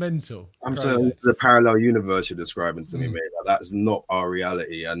 It's mental. I'm saying the parallel universe you're describing to me, mate. That's not our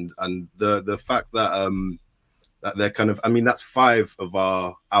reality, and the fact that that they're kind of, that's 5 of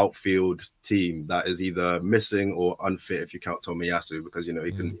our outfield team that is either missing or unfit if you count Tomiyasu, because he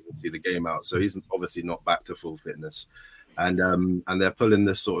couldn't even see the game out, so he's obviously not back to full fitness. And they're pulling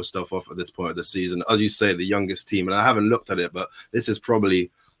this sort of stuff off at this point of the season. As you say, the youngest team, and I haven't looked at it, but this is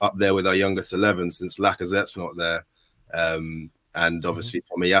probably up there with our youngest 11 since Lacazette's not there. And obviously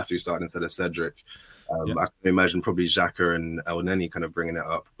Tomiyasu starting instead of Cedric. I can imagine probably Xhaka and El Neni kind of bringing it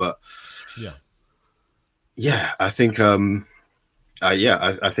up. But I think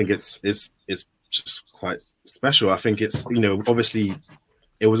I think it's just quite special. I think it's, obviously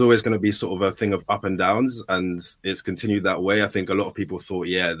it was always going to be sort of a thing of up and downs, and it's continued that way. I think a lot of people thought,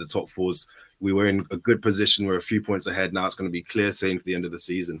 the top 4s, we were in a good position. We're a few points ahead. Now it's going to be clear sailing to the end of the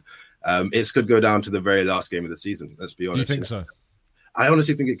season. It could go down to the very last game of the season. Let's be honest. Do you think so? I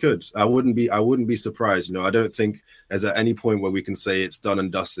honestly think it could. I wouldn't be surprised. I don't think there's at any point where we can say it's done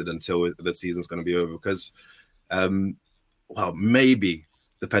and dusted until the season's going to be over, because, maybe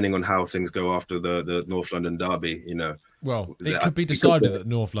depending on how things go after the North London derby, Well, it could be decided at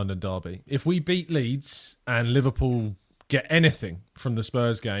North London derby. If we beat Leeds and Liverpool get anything from the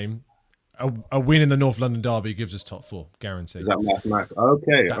Spurs game, a win in the North London derby gives us top 4, guaranteed. Is that mathematical?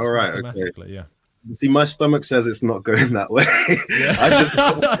 Okay, all right. Mathematically, okay. Yeah. See, my stomach says it's not going that way. Yeah.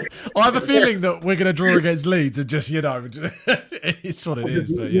 I have a feeling that we're going to draw against Leeds and just, it's what it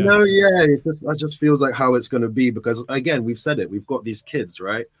is. But yeah, it just feels like how it's going to be because, again, we've said it. We've got these kids,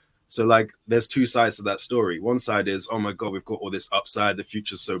 right? So, like, there's two sides to that story. One side is, oh my God, we've got all this upside. The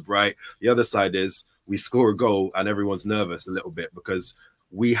future's so bright. The other side is we score a goal and everyone's nervous a little bit because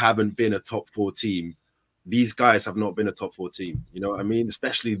we haven't been a top 4 team. These guys have not been a top 4 team. You know what I mean?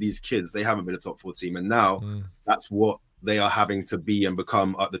 Especially these kids, they haven't been a top 4 team. And now that's what they are having to be and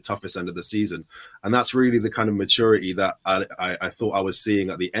become at the toughest end of the season. And that's really the kind of maturity that I thought I was seeing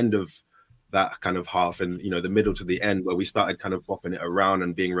at the end of that kind of half and, the middle to the end where we started kind of bopping it around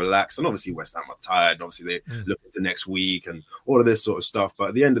and being relaxed. And obviously West Ham are tired. And obviously they look into next week and all of this sort of stuff. But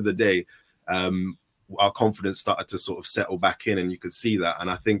at the end of the day, our confidence started to sort of settle back in and you could see that. And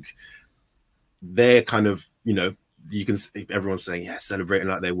I think they're kind of, you can see everyone's saying, yeah, celebrating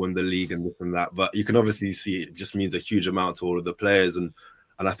like they won the league and this and that. But you can obviously see it just means a huge amount to all of the players. And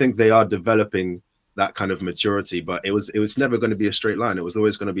I think they are developing that kind of maturity, but it was never going to be a straight line. It was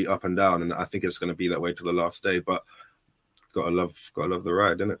always going to be up and down. And I think it's going to be that way to the last day, but gotta love the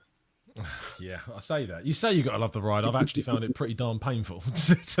ride, isn't it? Yeah, I say that. You say you got to love the ride. I've actually found it pretty darn painful.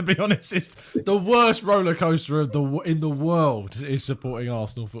 To be honest, it's the worst roller coaster in the world is supporting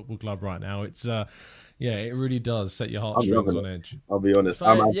Arsenal Football Club right now. It's it really does set your heartstrings on edge. I'll be honest.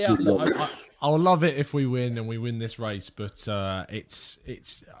 So, I'll love it if we win and we win this race, but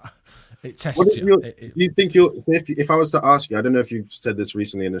it tests you. Do you think if I was to ask you, I don't know if you've said this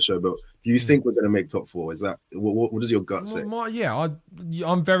recently in the show, but do you think we're going to make top 4? Is that what does your gut say?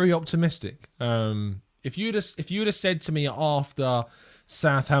 I'm very optimistic. If you'd have said to me after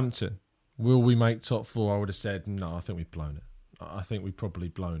Southampton, will we make top 4? I would have said no. I think we've blown it. I think we've probably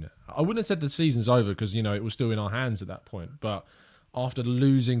blown it. I wouldn't have said the season's over because it was still in our hands at that point. But after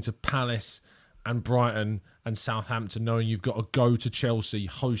losing to Palace and Brighton and Southampton, knowing you've got to go to Chelsea,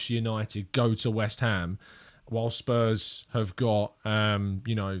 host United, go to West Ham, while Spurs have got,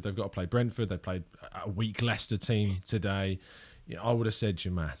 they've got to play Brentford. They played a weak Leicester team today. I would have said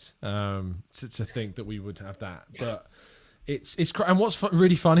Jamat to think that we would have that, but it's and what's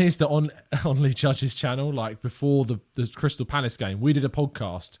really funny is that on Lee Judge's channel, like before the Crystal Palace game, we did a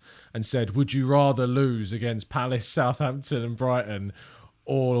podcast and said, would you rather lose against Palace, Southampton, and Brighton,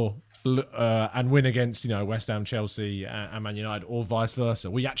 or and win against West Ham, Chelsea, and Man United, or vice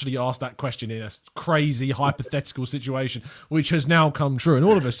versa? We actually asked that question in a crazy hypothetical situation, which has now come true, and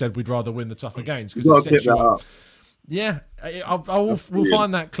all of us said we'd rather win the tougher games because it sets you up. Yeah, we'll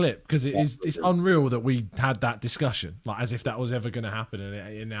find that clip because it's unreal that we had that discussion, like as if that was ever going to happen, and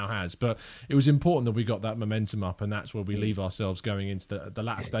it now has. But it was important that we got that momentum up, and that's where we leave ourselves going into the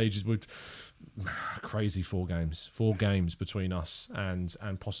latter stages with crazy 4 games between us and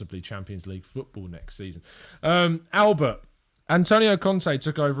possibly Champions League football next season. Albert, Antonio Conte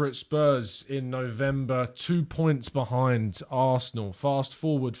took over at Spurs in November, 2 points behind Arsenal. Fast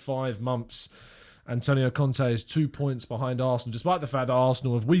forward 5 months. Antonio Conte is 2 points behind Arsenal, despite the fact that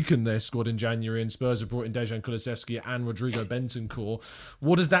Arsenal have weakened their squad in January and Spurs have brought in Dejan Kulusevski and Rodrigo Bentancur.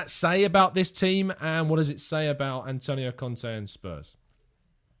 What does that say about this team, and what does it say about Antonio Conte and Spurs?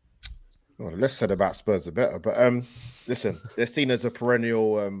 Well, the less said about Spurs, the better. But listen, they're seen as a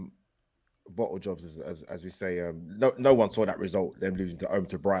perennial bottle jobs, as we say. No one saw that result, them losing to home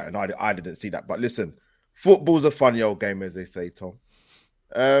to Brighton. I didn't see that. But listen, football's a funny old game, as they say, Tom.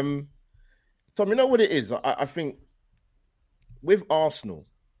 Tom, you know what it is? I think with Arsenal,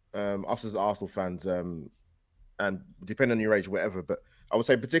 us as Arsenal fans, and depending on your age, whatever, but I would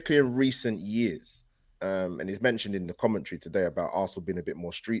say particularly in recent years, and he's mentioned in the commentary today about Arsenal being a bit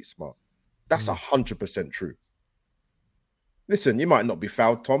more street smart. That's 100% true. Listen, you might not be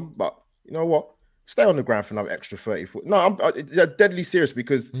fouled, Tom, but you know what? Stay on the ground for another extra 30 foot. No, I'm deadly serious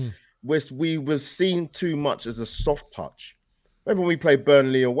because we were seen too much as a soft touch. Remember when we played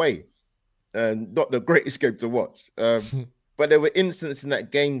Burnley away? And not the greatest game to watch. But there were instances in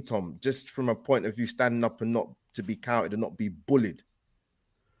that game, Tom, just from a point of view, standing up and not to be counted and not be bullied.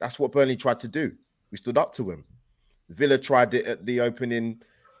 That's what Burnley tried to do. We stood up to him. Villa tried it at the opening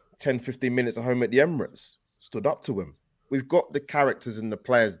 10, 15 minutes at home at the Emirates. Stood up to him. We've got the characters and the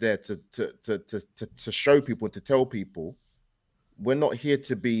players there to show people, to tell people, we're not here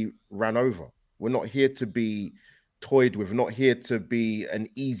to be ran over. We're not here to be toyed with. We're not here to be an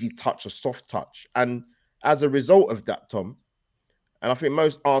easy touch, a soft touch. And as a result of that, Tom, and I think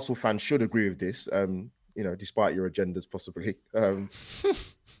most Arsenal fans should agree with this, despite your agendas possibly,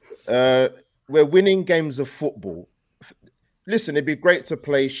 we're winning games of football. Listen, it'd be great to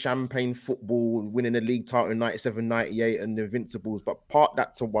play champagne football, winning a league title in 97, 98 and the Invincibles, but park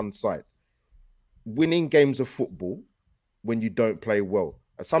that to one side. winning games of football when you don't play well,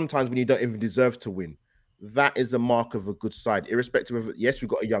 and sometimes when you don't even deserve to win, that is a mark of a good side. Irrespective of, yes, we've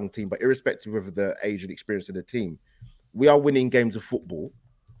got a young team, but irrespective of the age and experience of the team, we are winning games of football,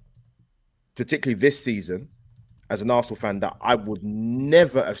 particularly this season, as an Arsenal fan, that I would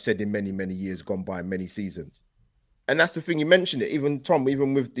never have said in many, many years gone by, many seasons. And that's the thing, you mentioned it, even Tom,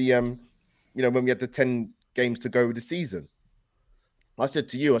 even with the, when we had the 10 games to go with the season, I said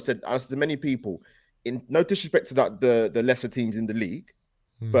to many people, in no disrespect to the lesser teams in the league,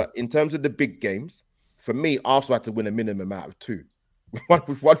 but in terms of the big games, for me, Arsenal had to win a minimum out of 2.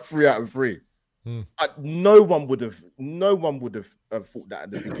 We've won 3 out of 3. No one would have thought that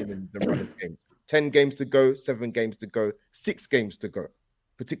at the beginning of the run of games. 10 games to go, 7 games to go, 6 games to go,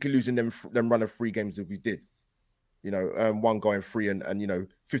 particularly losing them run of 3 games that we did. 1 going 3 and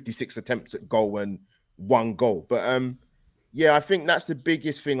 56 attempts at goal and 1 goal. But I think that's the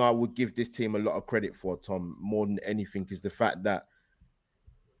biggest thing I would give this team a lot of credit for, Tom, more than anything, is the fact that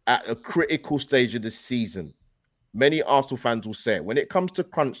at a critical stage of the season, many Arsenal fans will say it, when it comes to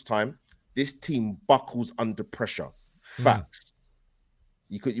crunch time, this team buckles under pressure. Facts.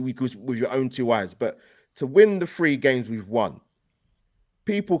 You could with your own 2 eyes, but to win the 3 games we've won,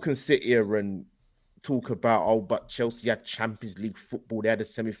 people can sit here and talk about, but Chelsea had Champions League football, they had a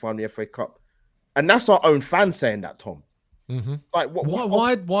semi-final FA Cup, and that's our own fans saying that, Tom. Like,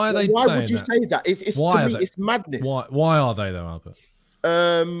 why are they? Why saying would you that? say that? It's to me, it's madness. Why are they though, Albert?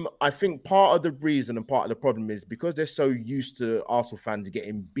 I think part of the reason and part of the problem is because they're so used to Arsenal fans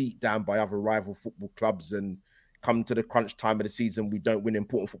getting beat down by other rival football clubs, and come to the crunch time of the season, we don't win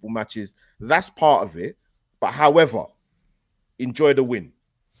important football matches. That's part of it. But however, enjoy the win.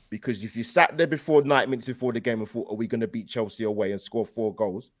 Because if you sat there 90 minutes before the game and thought, are we going to beat Chelsea away and score 4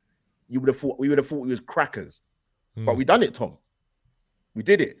 goals? We would have thought we was crackers. But we done it, Tom. We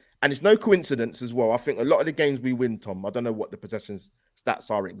did it. And it's no coincidence as well. I think a lot of the games we win, Tom, I don't know what the possession stats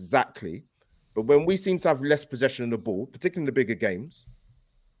are exactly, but when we seem to have less possession of the ball, particularly in the bigger games,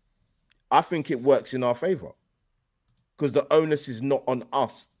 I think it works in our favour. Because the onus is not on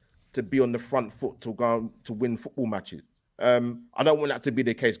us to be on the front foot to go to win football matches. I don't want that to be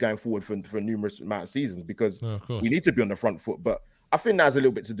the case going forward for a numerous amount of seasons, because we need to be on the front foot. But I think that has a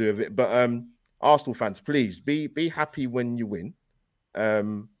little bit to do with it. But Arsenal fans, please be happy when you win,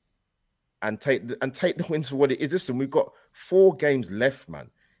 and take the wins for what it is. Listen, we've got 4 games left,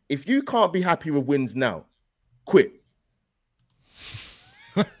 man. If you can't be happy with wins now, quit.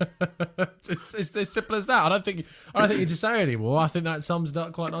 It's as simple as that. I don't think you need to say anymore. I think that sums it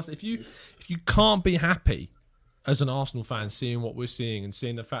up quite nicely. If you can't be happy as an Arsenal fan, seeing what we're seeing and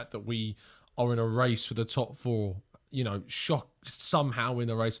seeing the fact that we are in a race for the top 4, somehow in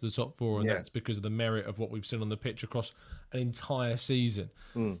the race for the top 4, and that's because of the merit of what we've seen on the pitch across an entire season.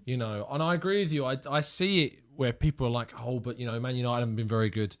 And I agree with you. I see it where people are like, but Man United haven't been very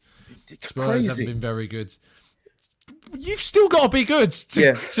good. Spurs haven't been very good. You've still got to be good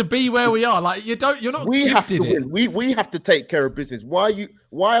to be where we are. Like you're not. We have to win. We have to take care of business. Why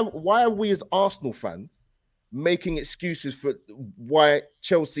are we as Arsenal fans making excuses for why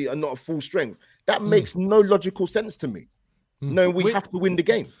Chelsea are not at full strength? That makes no logical sense to me. No, we have to win the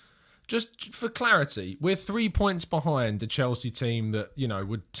game. Just for clarity, we're 3 points behind the Chelsea team that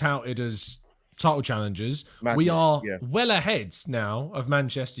were touted as title challengers. Madness, we are well ahead now of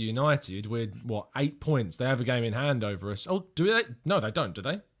Manchester United with 8 points. They have a game in hand over us. Oh, do they? No, they don't. Do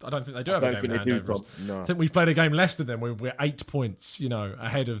they? I don't think they do have a game in hand over us. No. I think we've played a game less than them. We're 8 points,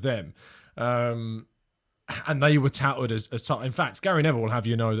 ahead of them. And they were touted as top. In fact, Gary Neville will have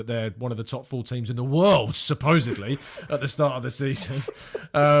you know that they're one of the top 4 teams in the world, supposedly, at the start of the season.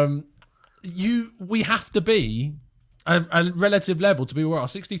 We have to be a relative level to be where we are.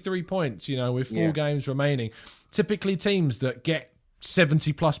 63 points, with 4 games remaining. Typically, teams that get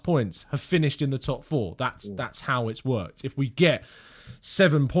 70 plus points have finished in the top 4. That's how it's worked. If we get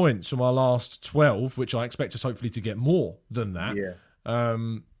 7 points from our last 12, which I expect us hopefully to get more than that,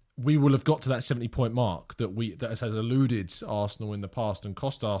 we will have got to that 70-point mark that has eluded Arsenal in the past and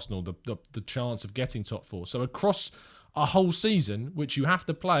cost Arsenal the chance of getting top 4. So across a whole season, which you have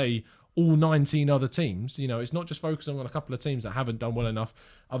to play all 19 other teams, it's not just focusing on a couple of teams that haven't done well enough,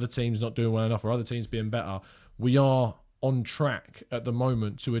 other teams not doing well enough, or other teams being better. We are on track at the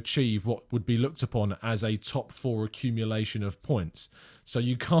moment to achieve what would be looked upon as a top 4 accumulation of points. So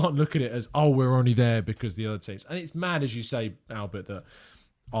you can't look at it as, we're only there because the other teams. And it's mad, as you say, Albert, that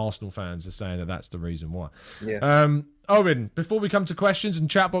Arsenal fans are saying that that's the reason why. Owen, before we come to questions and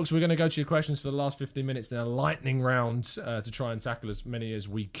chat box, we're going to go to your questions for the last 15 minutes in a lightning round to try and tackle as many as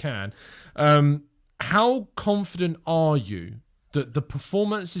we can. How confident are you the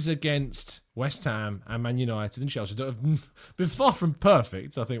performances against West Ham and Man United and Chelsea that have been far from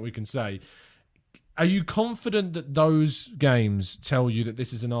perfect, I think we can say. Are you confident that those games tell you that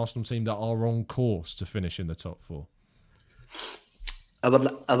this is an Arsenal team that are on course to finish in the top four? I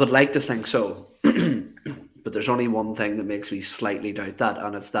would like to think so, but there's only one thing that makes me slightly doubt that,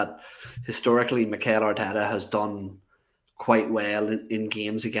 and it's that historically Mikel Arteta has done quite well in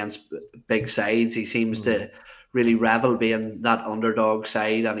games against big sides. He seems to really revel being that underdog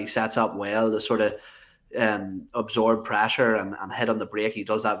side, and he sets up well to sort of absorb pressure and hit on the break. He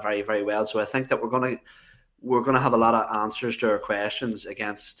does that very, very well. So I think that we're gonna have a lot of answers to our questions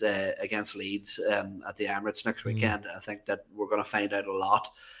against Leeds at the Emirates next weekend. I think that we're gonna find out a lot.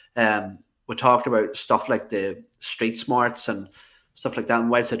 We talked about stuff like the street smarts and stuff like that. And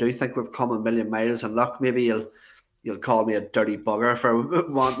whilst I do think we've come a million miles, and look, maybe you'll call me a dirty bugger for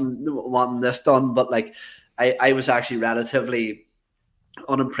wanting this done, but like I was actually relatively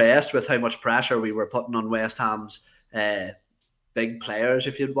unimpressed with how much pressure we were putting on West Ham's big players,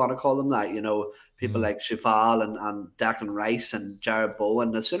 if you'd want to call them that. People like Shifal and Declan Rice and Jared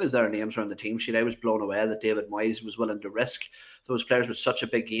Bowen. As soon as their names were on the team sheet, I was blown away that David Moyes was willing to risk those players with such a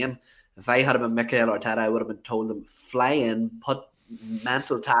big game. If I had been Mikel Arteta, I would have been told them, fly in, put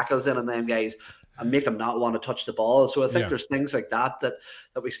mental tackles in on them guys and make them not want to touch the ball. So I think there's things like that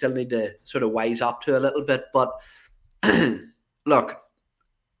we still need to sort of wise up to a little bit. But look,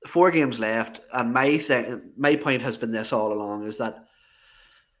 4 games left, and my point has been this all along, is that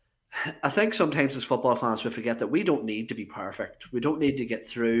I think sometimes as football fans we forget that we don't need to be perfect. We don't need to get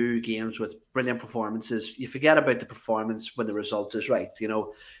through games with brilliant performances. You forget about the performance when the result is right.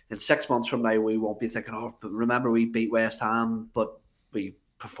 In 6 months from now we won't be thinking, oh, but remember we beat West Ham but we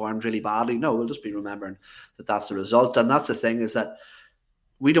performed really badly. No, we'll just be remembering that that's the result. And that's the thing, is that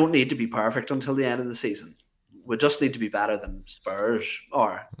we don't need to be perfect until the end of the season. We just need to be better than Spurs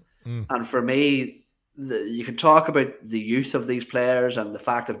are. And for me, you can talk about the youth of these players and the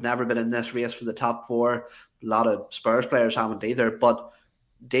fact they've never been in this race for the top 4. A lot of Spurs players haven't either, but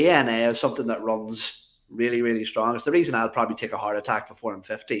DNA is something that runs really, really strong. It's the reason I'll probably take a heart attack before I'm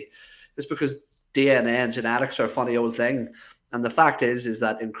 50. It's because DNA and genetics are a funny old thing. And the fact is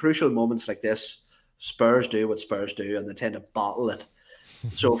that in crucial moments like this, Spurs do what Spurs do, and they tend to bottle it.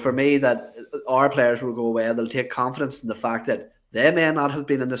 So for me, that our players will go away, they'll take confidence in the fact that they may not have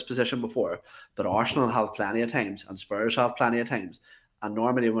been in this position before, but Arsenal have plenty of times and Spurs have plenty of times. And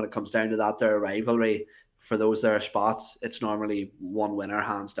normally when it comes down to that, their rivalry for those there spots, it's normally one winner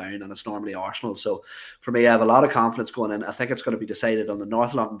hands down, and it's normally Arsenal. So for me, I have a lot of confidence going in. I think it's going to be decided on the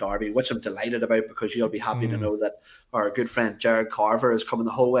North London derby, which I'm delighted about, because you'll be happy to know that our good friend Jared Carver is coming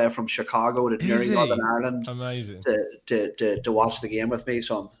the whole way from Chicago to Newry, Northern Ireland. Amazing. To watch the game with me.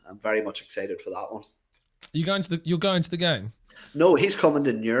 So I'm very much excited for that one. You're going to the game? No, he's coming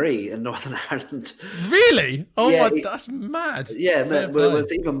to Newry in Northern Ireland. Really? Oh, yeah, that's mad. Yeah,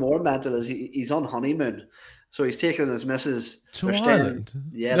 what's even more mental is he's on honeymoon. So he's taking his missus to Ireland.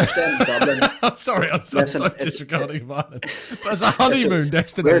 They're staying in Dublin. Sorry, I'm so disregarding Ireland. But it's a honeymoon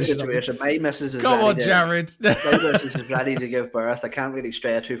destination. Weird situation. My missus is Jared. My missus is ready to give birth. I can't really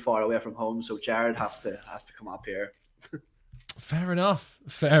stray too far away from home, so Jared has to come up here. Fair enough.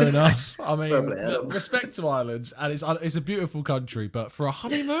 I mean, respect to Ireland, and it's a beautiful country, but for a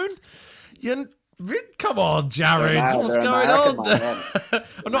honeymoon, come on, Jared, what's going on?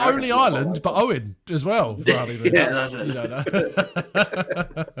 Not only Ireland, but Owen as well. For honeymoon.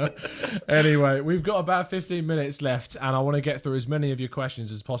 Anyway, we've got about 15 minutes left, and I want to get through as many of your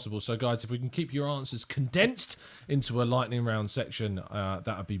questions as possible. So, guys, if we can keep your answers condensed into a lightning round section,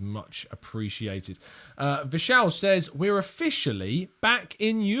 that would be much appreciated. Vishal says, we're officially back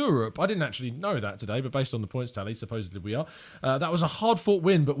in Europe. I didn't actually know that today, but based on the points tally, supposedly we are. That was a hard-fought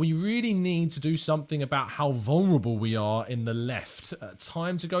win, but we really need to do something about how vulnerable we are in the left.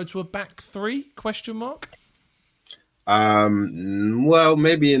 Time to go to a back 3? ? Well,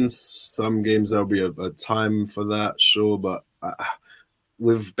 maybe in some games there'll be a time for that, sure, but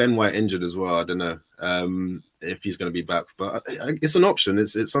with Ben White injured as well, I don't know if he's going to be back, but it's an option.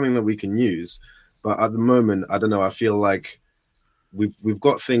 It's something that we can use, but at the moment, I don't know. I feel like we've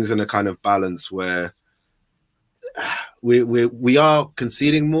got things in a kind of balance where we are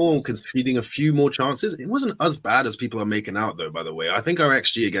conceding more, conceding a few more chances. It wasn't as bad as people are making out, though. By the way, I think our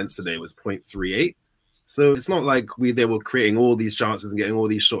XG against today was 0.38. So it's not like they were creating all these chances and getting all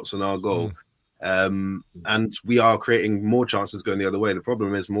these shots on our goal. And we are creating more chances going the other way. The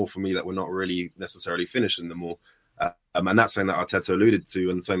problem is more for me that we're not really necessarily finishing them all. And that's something that Arteta alluded to,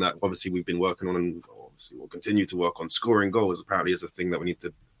 and something that obviously we've been working on, and obviously we'll continue to work on. Scoring goals apparently is a thing that we need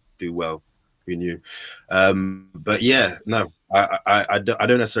to do well. Who knew? But yeah, no, I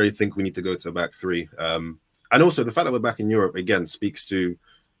don't necessarily think we need to go to a back three. And also the fact that we're back in Europe again speaks to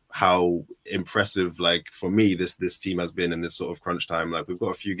how impressive, like for me, this team has been in this sort of crunch time. Like we've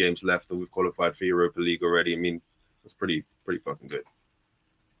got a few games left and we've qualified for Europa League already. I mean, it's pretty fucking good.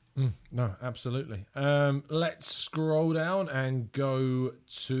 No, absolutely. Let's scroll down and go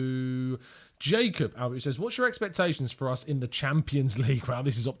to Jacob. Albert says, what's your expectations for us in the Champions League? Wow,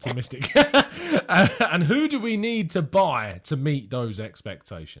 this is optimistic. And who do we need to buy to meet those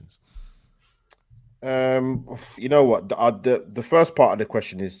expectations? You know what? The first part of the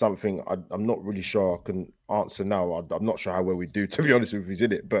question is something I'm not really sure I can answer now. I'm not sure how well we do, to be honest with you, who's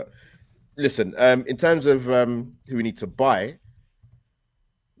in it. But listen, in terms of who we need to buy,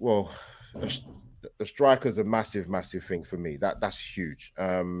 well, the striker's a massive thing for me. That's huge.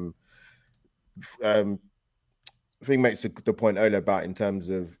 I think makes the point earlier about in terms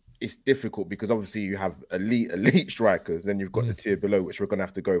of it's difficult because obviously you have elite strikers, then you've got the tier below, which we're gonna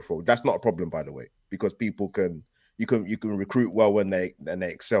have to go for. That's not a problem, by the way, because people you can recruit well when they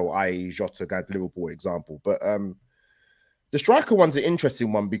excel, i.e. Jota against Liverpool example. But the striker one's an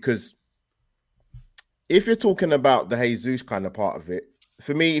interesting one because if you're talking about the Jesus kind of part of it,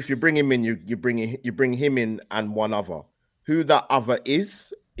 for me, if you bring him in, you bring him in and one other. Who that other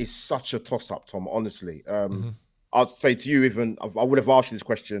is such a toss-up, Tom, honestly. I'll say to you, even I would have asked you this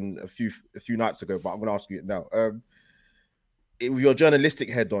question a few nights ago, but I'm going to ask you it now. With your journalistic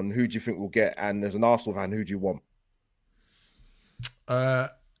head on, who do you think we'll get? And as an Arsenal fan, who do you want?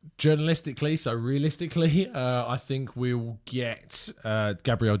 Journalistically, so realistically, I think we'll get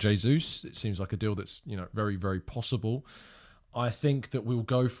Gabriel Jesus. It seems like a deal that's very, very possible. I think that we'll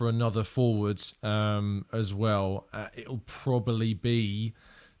go for another forward as well. It'll probably be.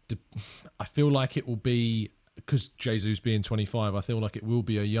 I feel like it will be. Because Jesus being 25, I feel like it will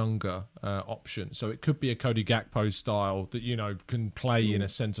be a younger option. So it could be a Cody Gakpo style that, can play in a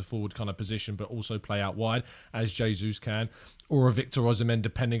centre-forward kind of position, but also play out wide, as Jesus can. Or a Victor Osimhen,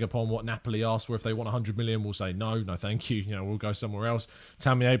 depending upon what Napoli ask for. If they want 100 million, we'll say, no, thank you. We'll go somewhere else.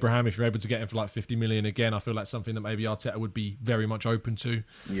 Tammy Abraham, if you're able to get him for like 50 million again, I feel like something that maybe Arteta would be very much open to.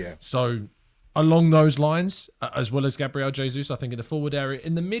 Yeah. So along those lines, as well as Gabriel Jesus, I think in the forward area.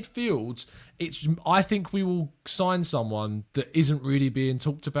 In the midfield, I think we will sign someone that isn't really being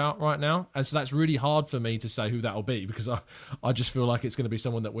talked about right now. And so that's really hard for me to say who that'll be because I just feel like it's going to be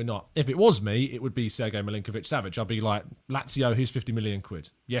someone that we're not. If it was me, it would be Sergej Milinkovic-Savic. I'd be like, Lazio, here's 50 million quid.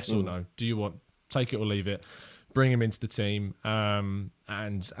 Yes or no? Do you want? Take it or leave it. Bring him into the team and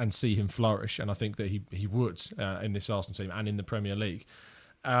see him flourish. And I think that he would in this Arsenal team and in the Premier League.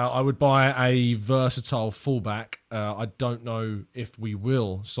 I would buy a versatile fullback. I don't know if we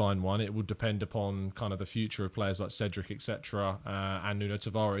will sign one. It would depend upon kind of the future of players like Cedric, etc., and Nuno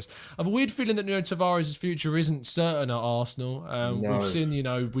Tavares. I have a weird feeling that Nuno Tavares' future isn't certain at Arsenal. No. We've seen,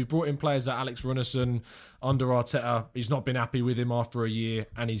 we brought in players like Alex Runarsson under Arteta. He's not been happy with him after a year,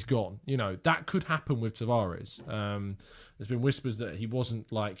 and he's gone. That could happen with Tavares. There's been whispers that he wasn't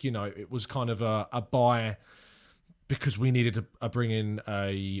it was kind of a buy because we needed to bring in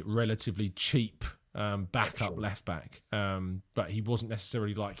a relatively cheap backup left back. But he wasn't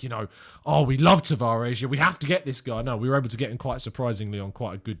necessarily we love Tavares, we have to get this guy. No, we were able to get him quite surprisingly on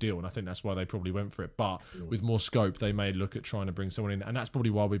quite a good deal, and I think that's why they probably went for it. But with more scope, they may look at trying to bring someone in, and that's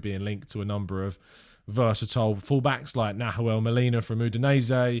probably why we're being linked to a number of versatile fullbacks like Nahuel Molina from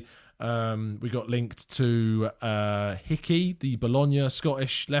Udinese. We got linked to Hickey, the Bologna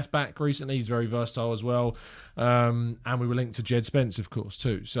Scottish left back recently. He's very versatile as well. And we were linked to Jed Spence, of course,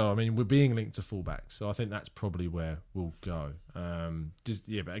 too. So, we're being linked to fullbacks. So I think that's probably where we'll go.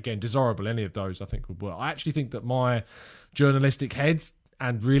 But again, desirable, any of those I think would work. I actually think that my journalistic head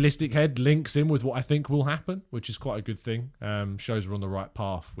and realistic head links in with what I think will happen, which is quite a good thing. Shows we're on the right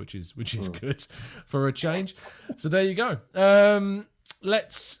path, which is good for a change. So there you go.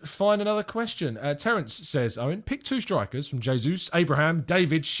 Let's find another question. Terence says, Owen, pick 2 strikers from Jesus, Abraham,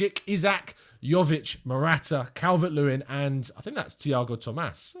 David, Schick, Isaac, Jovic, Morata, Calvert-Lewin, and I think that's Thiago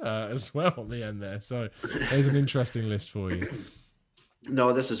Tomas as well on the end there. So there's an interesting list for you.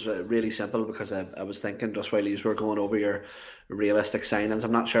 No, this is really simple because I was thinking just while you were going over your realistic signings.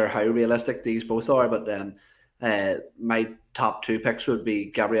 I'm not sure how realistic these both are, but my top 2 picks would be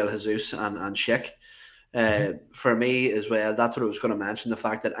Gabriel Jesus and Schick. For me as well, that's what I was going to mention, the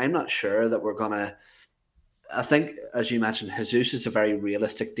fact that I'm not sure that we're going to, I think, as you mentioned, Jesus is a very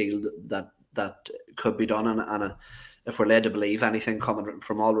realistic deal that could be done, and if we're led to believe anything coming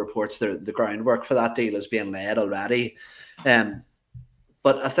from all reports, the groundwork for that deal is being laid already.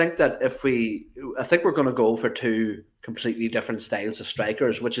 But I think that I think we're going to go for two completely different styles of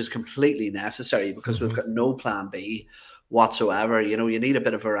strikers, which is completely necessary because we've got no plan B whatsoever. You know, you need a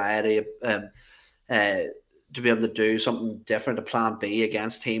bit of variety to be able to do something different, a plan B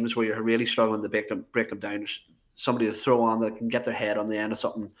against teams where you're really struggling to break them down. Somebody to throw on that can get their head on the end of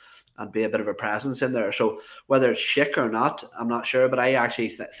something and be a bit of a presence in there. So whether it's Schick or not, I'm not sure. But I actually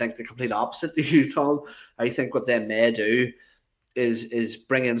think the complete opposite to you, Tom. I think what they may do is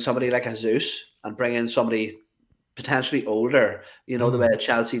bring in somebody like a Zeus and bring in somebody potentially older, you know, the way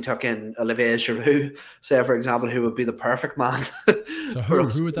Chelsea took in Olivier Giroud, say, for example, who would be the perfect man. So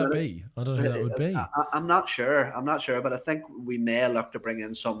who would that be? I don't know who that would be. I'm not sure, but I think we may look to bring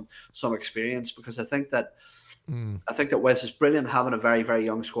in some experience because I think that Wes is brilliant having a very, very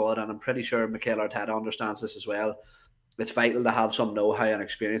young squad, and I'm pretty sure Mikel Arteta understands this as well. It's vital to have some know-how and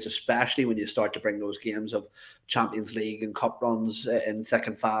experience, especially when you start to bring those games of Champions League and cup runs in thick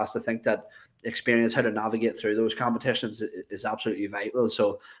and fast. I think that experience how to navigate through those competitions is absolutely vital.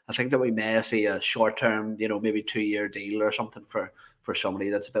 So I think that we may see a short-term, you know, maybe 2-year deal or something for somebody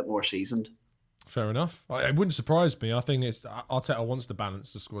that's a bit more seasoned. Fair enough. It wouldn't surprise me. I think Arteta wants to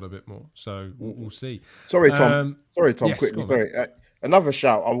balance the squad a bit more, so we'll see. Sorry, Tom. Yes, quickly. Sorry. Another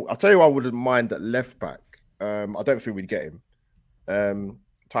shout. I'll tell you, I wouldn't mind at left back. I don't think we'd get him.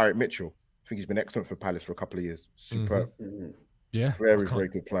 Tyreek Mitchell. I think he's been excellent for Palace for a couple of years. Superb. Yeah, very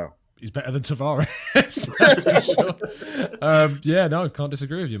good player. He's better than Tavares, that's for sure. Can't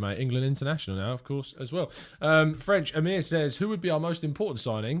disagree with you, mate. England international now, of course, as well. French Amir says, who would be our most important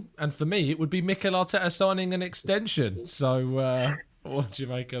signing? And for me, it would be Mikel Arteta signing an extension. So what do you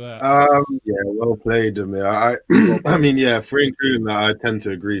make of that? Well played, Amir. I mean, for including that, I tend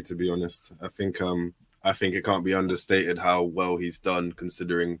to agree, to be honest. I think it can't be understated how well he's done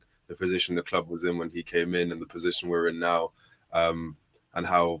considering the position the club was in when he came in and the position we're in now. And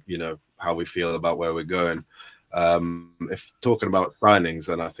how we feel about where we're going. If talking about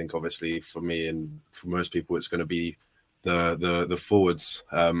signings, and I think obviously for me and for most people, it's going to be the forwards,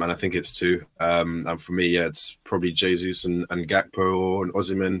 and I think it's two. And for me, it's probably Jesus and Gakpo or an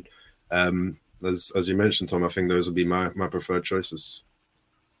Osimhen. As you mentioned, Tom, I think those would be my preferred choices.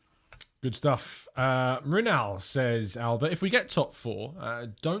 Good stuff. Rinal says, Albert, if we get top four,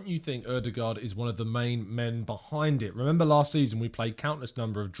 don't you think Ødegaard is one of the main men behind it? Remember last season we played countless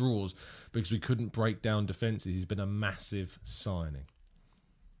number of draws because we couldn't break down defences. He's been a massive signing.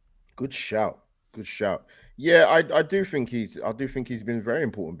 Good shout. Yeah, I do think he's been very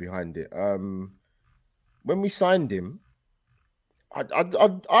important behind it. When we signed him,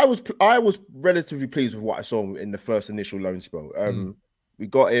 I was relatively pleased with what I saw in the first initial loan spell. We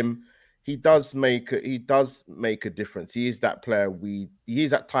got him. He does make a difference. He is that player. He is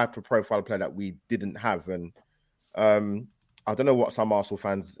that type of profile player that we didn't have. And I don't know what some Arsenal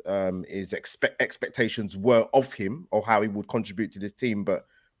fans expectations were of him or how he would contribute to this team. But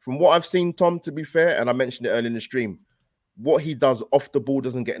from what I've seen, Tom, to be fair, and I mentioned it earlier in the stream, what he does off the ball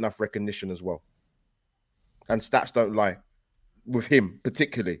doesn't get enough recognition as well. And stats don't lie with him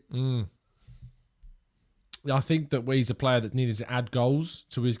particularly. I think that he's a player that needed to add goals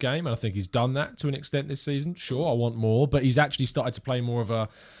to his game, and I think he's done that to an extent this season. Sure, I want more, but he's actually started to play more of a...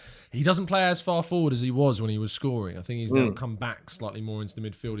 He doesn't play as far forward as he was when he was scoring. I think he's now come back slightly more into the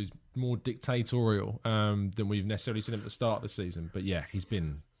midfield. He's more dictatorial than we've necessarily seen him at the start of the season. But yeah, he's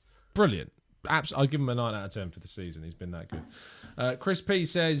been brilliant. I'll give him a 9 out of 10 for the season. He's been that good. Chris P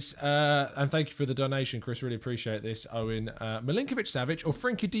says, and thank you for the donation, Chris. Really appreciate this, Owen. Milinkovic-Savic or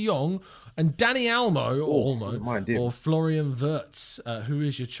Frenkie de Jong and Dani Olmo or Florian Wirtz. Who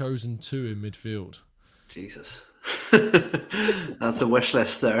is your chosen two in midfield? Jesus. That's a wish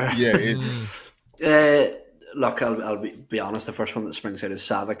list there. Yeah, it is. Look, I'll be honest. The first one that springs out is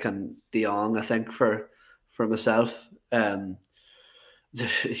Savic and de Jong, I think, for myself.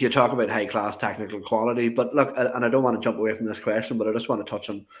 You talk about high-class technical quality, but look, and I don't want to jump away from this question, but I just want to touch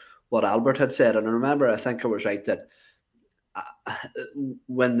on what Albert had said. And I remember, I think I was right that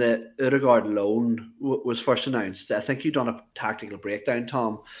when the Ødegaard loan was first announced, I think you'd done a tactical breakdown,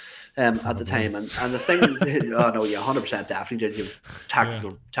 Tom, at the time. And the thing, 100% definitely did.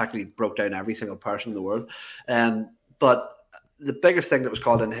 You tactically broke down every single person in the world. But the biggest thing that was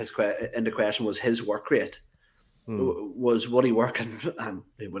called into question was his work rate. Was Woody working? And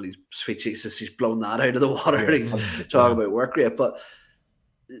well, he's sweet Jesus, he's blown that out of the water. Yeah, he's talking about work rate. But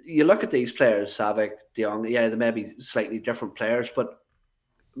you look at these players, Savic, de Jong, they may be slightly different players, but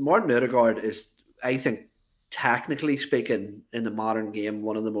Martin Ødegaard is, I think, technically speaking, in the modern game,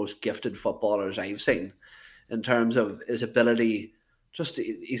 one of the most gifted footballers I've seen in terms of his ability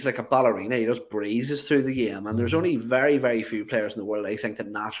he's like a ballerina. He just breezes through the game, and there's only very, very few players in the world, I think, that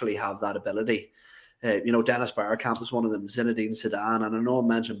naturally have that ability. Dennis Bergkamp is one of them, Zinedine Zidane, and I know I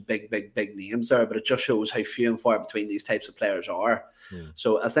mentioned big names there, but it just shows how few and far between these types of players are.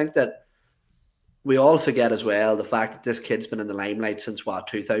 So I think that we all forget as well the fact that this kid's been in the limelight since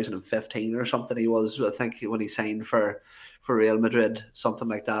 2015 or something. He was, I think, when he signed for Real Madrid, something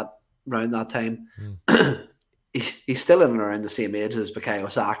like that, around that time. He's still in and around the same age as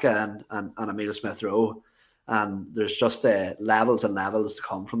Bukayo Saka and Emile Smith-Rowe. And there's just levels and levels to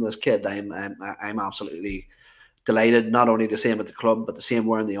come from this kid. I'm absolutely delighted not only to see him at the club, but to see him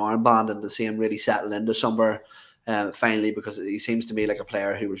wearing the armband and to see him really settle into somewhere finally, because he seems to me like a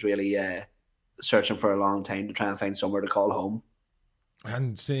player who was really searching for a long time to try and find somewhere to call home.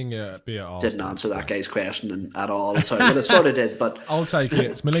 And seeing it be at Arsenal. Didn't answer that guy's question at all. Sorry, but it sort of did. But I'll take it.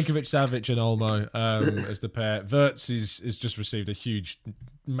 It's Milinkovic-Savic and Olmo as the pair. Wirtz is just received a huge,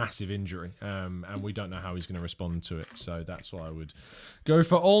 massive injury, and we don't know how he's going to respond to it. So that's why I would go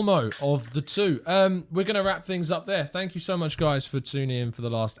for Olmo of the two. We're going to wrap things up there. Thank you so much, guys, for tuning in for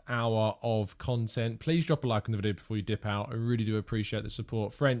the last hour of content. Please drop a like on the video before you dip out. I really do appreciate the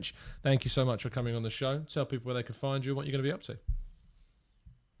support. French, thank you so much for coming on the show. Tell people where they can find you and what you're going to be up to.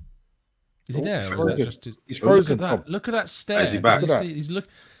 Is he there? Or is that just he's frozen. Look at that stare. Is he back? He's looking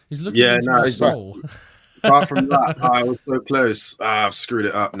into his soul. Apart from that, I was so close. I've screwed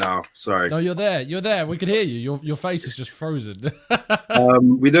it up now. Sorry. No, you're there. You're there. We can hear you. Your face is just frozen.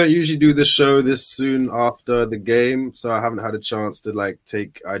 We don't usually do the show this soon after the game, so I haven't had a chance to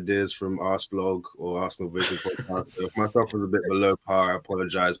take ideas from Arsblog or Arsenal Vision podcast. So if myself was a bit below par, I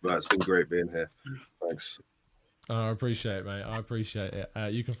apologize, but it's been great being here. Thanks. I appreciate it, mate. I appreciate it.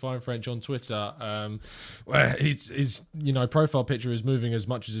 You can find French on Twitter, where his profile picture is moving as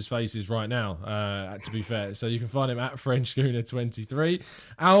much as his face is right now, to be fair. So you can find him at FrenchSchooner23.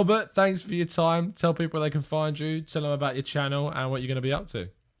 Albert, thanks for your time. Tell people where they can find you. Tell them about your channel and what you're going to be up to.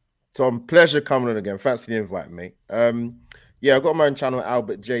 Tom, pleasure coming on again. Thanks for the invite, mate. I've got my own channel,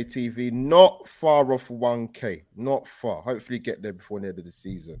 Albert JTV. Not far off 1K. Not far. Hopefully get there before the end of the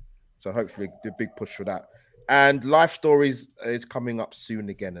season. So hopefully do a big push for that. And Life Stories is coming up soon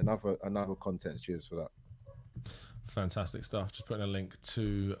again. Another content series for that. Fantastic stuff. Just putting a link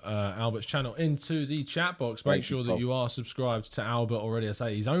to Albert's channel into the chat box. Make sure that you are subscribed to Albert already. I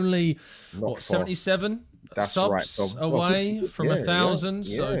say he's only 77 subs away from 1,000.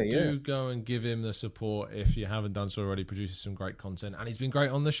 So do go and give him the support if you haven't done so already. Produces some great content and he's been great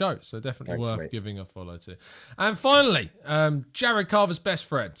on the show. So definitely worth giving a follow to. And finally, Jared Carver's best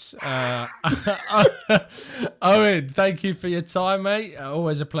friends. Owen, thank you for your time, mate.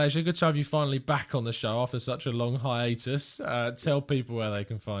 Always a pleasure. Good to have you finally back on the show after such a long hiatus. Tell people where they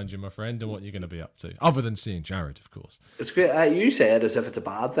can find you, my friend, and what you're going to be up to, other than seeing Jared, of course. It's great. You say it as if it's a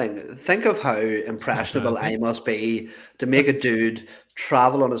bad thing. Think of how impressionable I must be to make a dude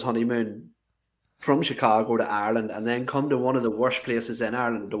travel on his honeymoon from Chicago to Ireland and then come to one of the worst places in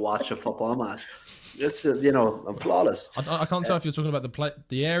Ireland to watch a football match. It's I'm flawless. I can't tell if you're talking about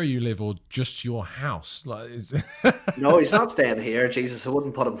the area you live or just your house. No, he's not staying here. Jesus, I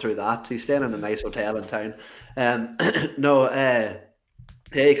wouldn't put him through that. He's staying in a nice hotel in town.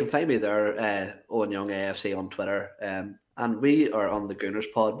 You can find me there, Owen Young AFC on Twitter, and we are on the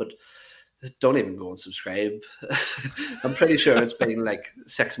Gooners Pod, but don't even go and subscribe. I'm pretty sure it's been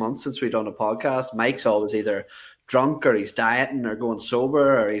 6 months since we've done a podcast. Mike's always either drunk or he's dieting or going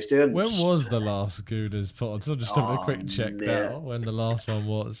sober or he's doing... When was the last Gooners Pod? So just having a quick check now when the last one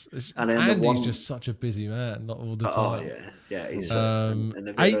was. Andy's just such a busy man, not all the time. He's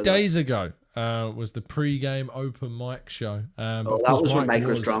 8 days ago was the pre-game open mic show. That was when Mike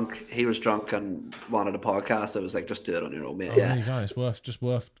was drunk. He was drunk and wanted a podcast. I was like, just do it on your own, mate. There you go. It's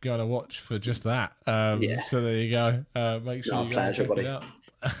worth going to watch for just that. So there you go. Make sure you go and check it out.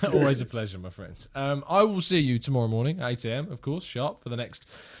 Always a pleasure, my friends. I will see you tomorrow morning, 8 a.m, of course, sharp, for the next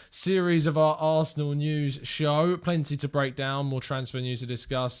series of our Arsenal news show. Plenty to break down, more transfer news to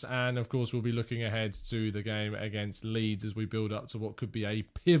discuss, and of course we'll be looking ahead to the game against Leeds as we build up to what could be a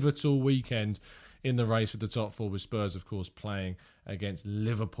pivotal weekend in the race for the top four, with Spurs, of course, playing against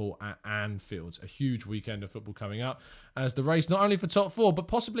Liverpool at Anfield. A huge weekend of football coming up as the race, not only for top four, but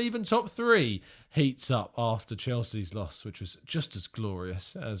possibly even top three, heats up after Chelsea's loss, which was just as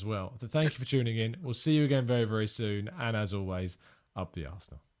glorious as well. So thank you for tuning in. We'll see you again very, very soon. And as always, up the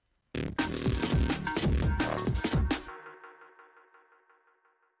Arsenal.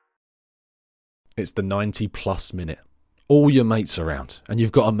 It's the 90-plus minute. all your mates around, and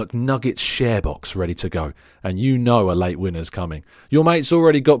you've got a McNuggets share box ready to go, and you know a late winner's coming. Your mate's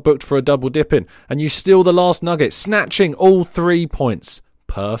already got booked for a double dipping, and you steal the last nugget, snatching all 3 points.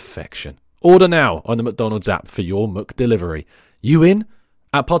 Perfection. Order now on the McDonald's app for your McDelivery. You in?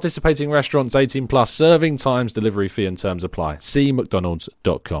 At participating restaurants, 18 plus, serving times, delivery fee and terms apply. See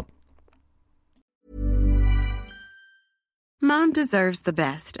mcdonalds.com. Mom deserves the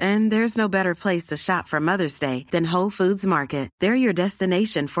best, and there's no better place to shop for Mother's Day than Whole Foods Market. They're your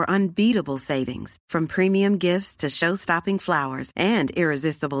destination for unbeatable savings, from premium gifts to show-stopping flowers and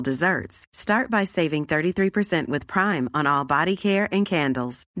irresistible desserts. Start by saving 33% with Prime on all body care and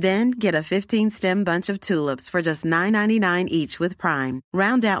candles. Then get a 15-stem bunch of tulips for just $9.99 each with Prime.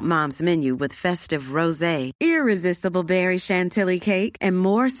 Round out Mom's menu with festive rosé, irresistible berry chantilly cake, and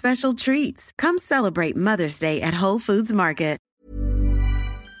more special treats. Come celebrate Mother's Day at Whole Foods Market.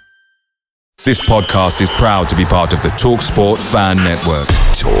 This podcast is proud to be part of the TalkSport Fan Network.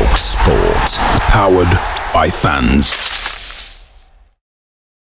 TalkSport. Powered by fans.